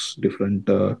stocks, different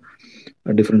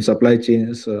supply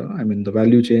chains, I mean the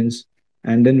value chains.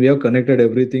 And then we have connected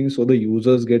everything so the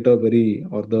users get a very,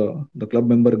 or the club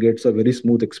member gets a very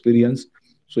smooth experience.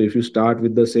 So if you start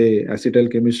with the say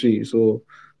acetyl chemistry, so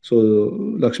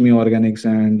Lakshmi Organics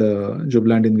and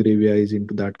Jubilant Ingravia is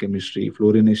into that chemistry.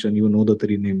 Fluorination, you know the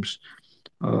three names,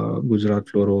 Gujarat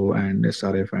Fluoro and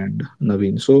SRF and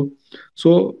Naveen.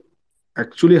 So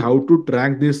actually how to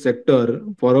track this sector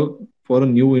for a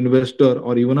new investor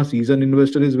or even a seasoned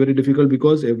investor is very difficult,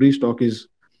 because every stock is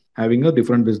having a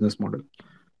different business model.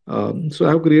 So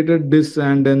I've created this,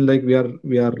 and then like we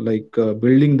are like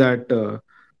building that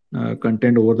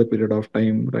content over the period of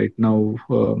time. Right now,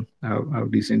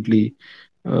 I've recently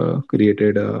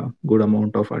created a good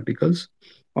amount of articles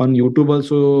on YouTube.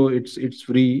 Also, it's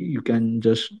free. You can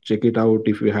just check it out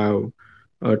if you have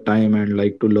time and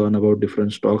like to learn about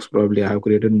different stocks. Probably I have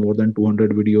created more than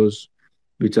 200 videos,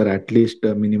 which are at least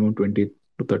minimum 20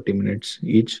 to 30 minutes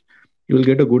each. You will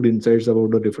get a good insights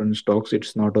about the different stocks.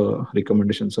 It's not a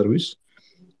recommendation service.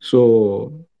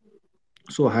 So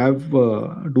have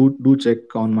do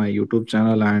check on my YouTube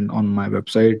channel and on my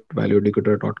website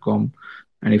valueeducator.com.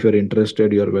 And if you're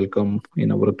interested, you're welcome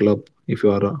in our club. If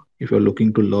you're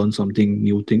looking to learn something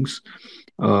new things,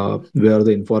 where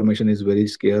the information is very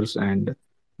scarce, and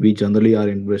we generally are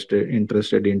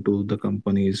interested into the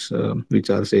companies which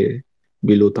are say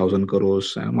below 1,000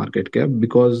 crores market cap,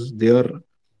 because there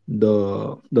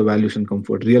the valuation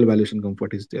comfort, real valuation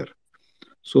comfort is there.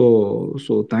 So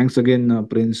thanks again,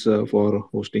 Prince, for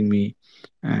hosting me,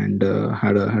 and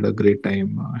had a great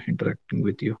time interacting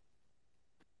with you.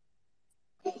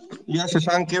 Yeah,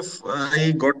 Shashank, if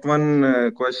I got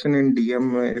one question in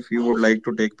DM, if you would like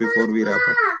to take before we wrap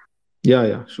up. Yeah,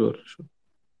 yeah, sure, sure.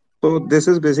 So this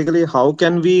is basically how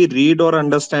can we read or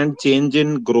understand change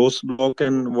in gross block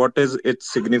and what is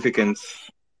its significance?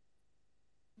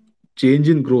 Change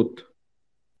in growth.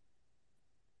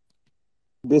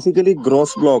 Basically,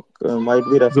 gross block might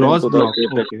be referring Gross to the block.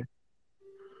 capex. Okay.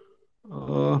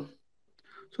 Uh,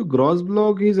 so gross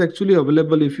block is actually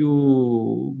available if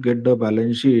you get the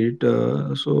balance sheet.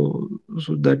 So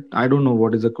that I don't know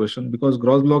what is the question, because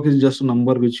gross block is just a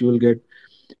number which you will get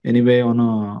anyway on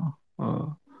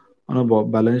a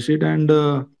balance sheet. And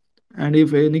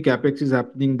if any capex is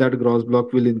happening, that gross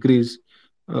block will increase.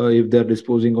 If they are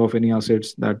disposing of any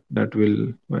assets, that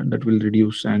will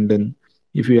reduce. And then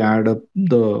if you add up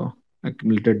the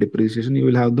accumulated depreciation, you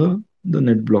will have the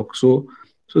net block. So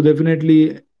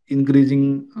definitely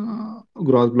increasing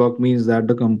gross block means that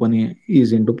the company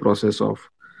is into process of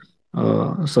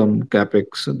some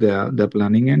capex they're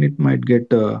planning, and it might get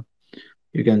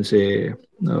you can say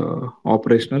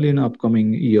operational in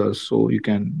upcoming years. So you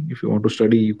can, if you want to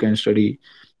study, you can study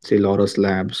say Laurus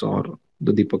Labs or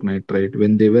the Deepak Nitrite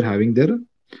when they were having their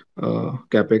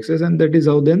capexes, and that is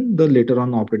how then the later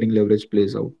on operating leverage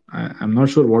plays out. I'm not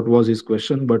sure what was his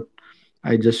question, but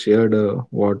I just shared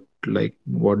what like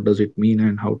what does it mean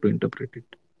and how to interpret it.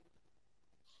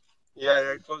 Yeah,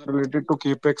 yeah, it was related to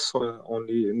capex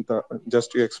only in the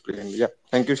just you explained. Yeah,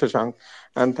 thank you, Shashank,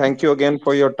 and thank you again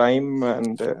for your time.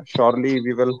 And surely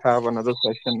we will have another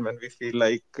session when we feel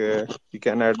like we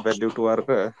can add value to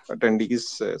our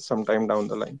attendees sometime down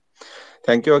the line.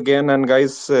 Thank you again, and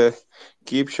guys,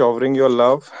 keep showering your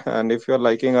love. And if you're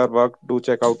liking our work, do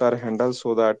check out our handle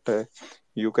so that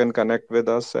you can connect with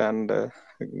us and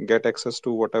get access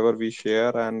to whatever we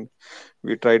share. And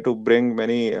we try to bring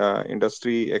many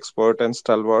industry expert and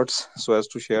stalwarts so as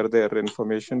to share their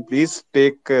information. Please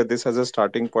take this as a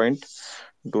starting point.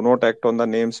 Do not act on the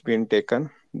names being taken.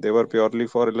 They were purely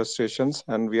for illustrations,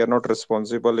 and we are not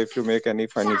responsible if you make any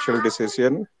financial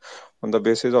decision on the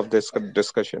basis of this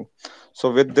discussion.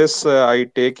 So with this, I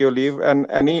take your leave. And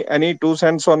any 2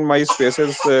 cents on my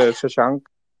spaces, Shashank?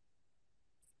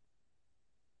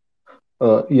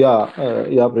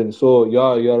 Yeah, Prince. So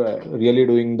yeah, you're really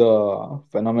doing the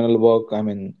phenomenal work. I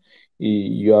mean,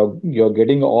 you're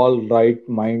getting all right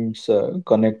minds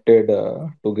connected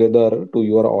together to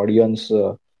your audience.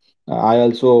 I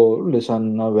also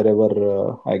listen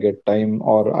wherever I get time,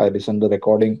 or I listen the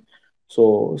recording.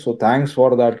 So thanks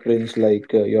for that, Prince.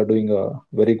 Like you're doing a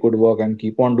very good work and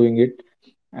keep on doing it.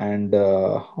 And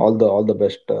all the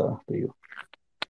best to you.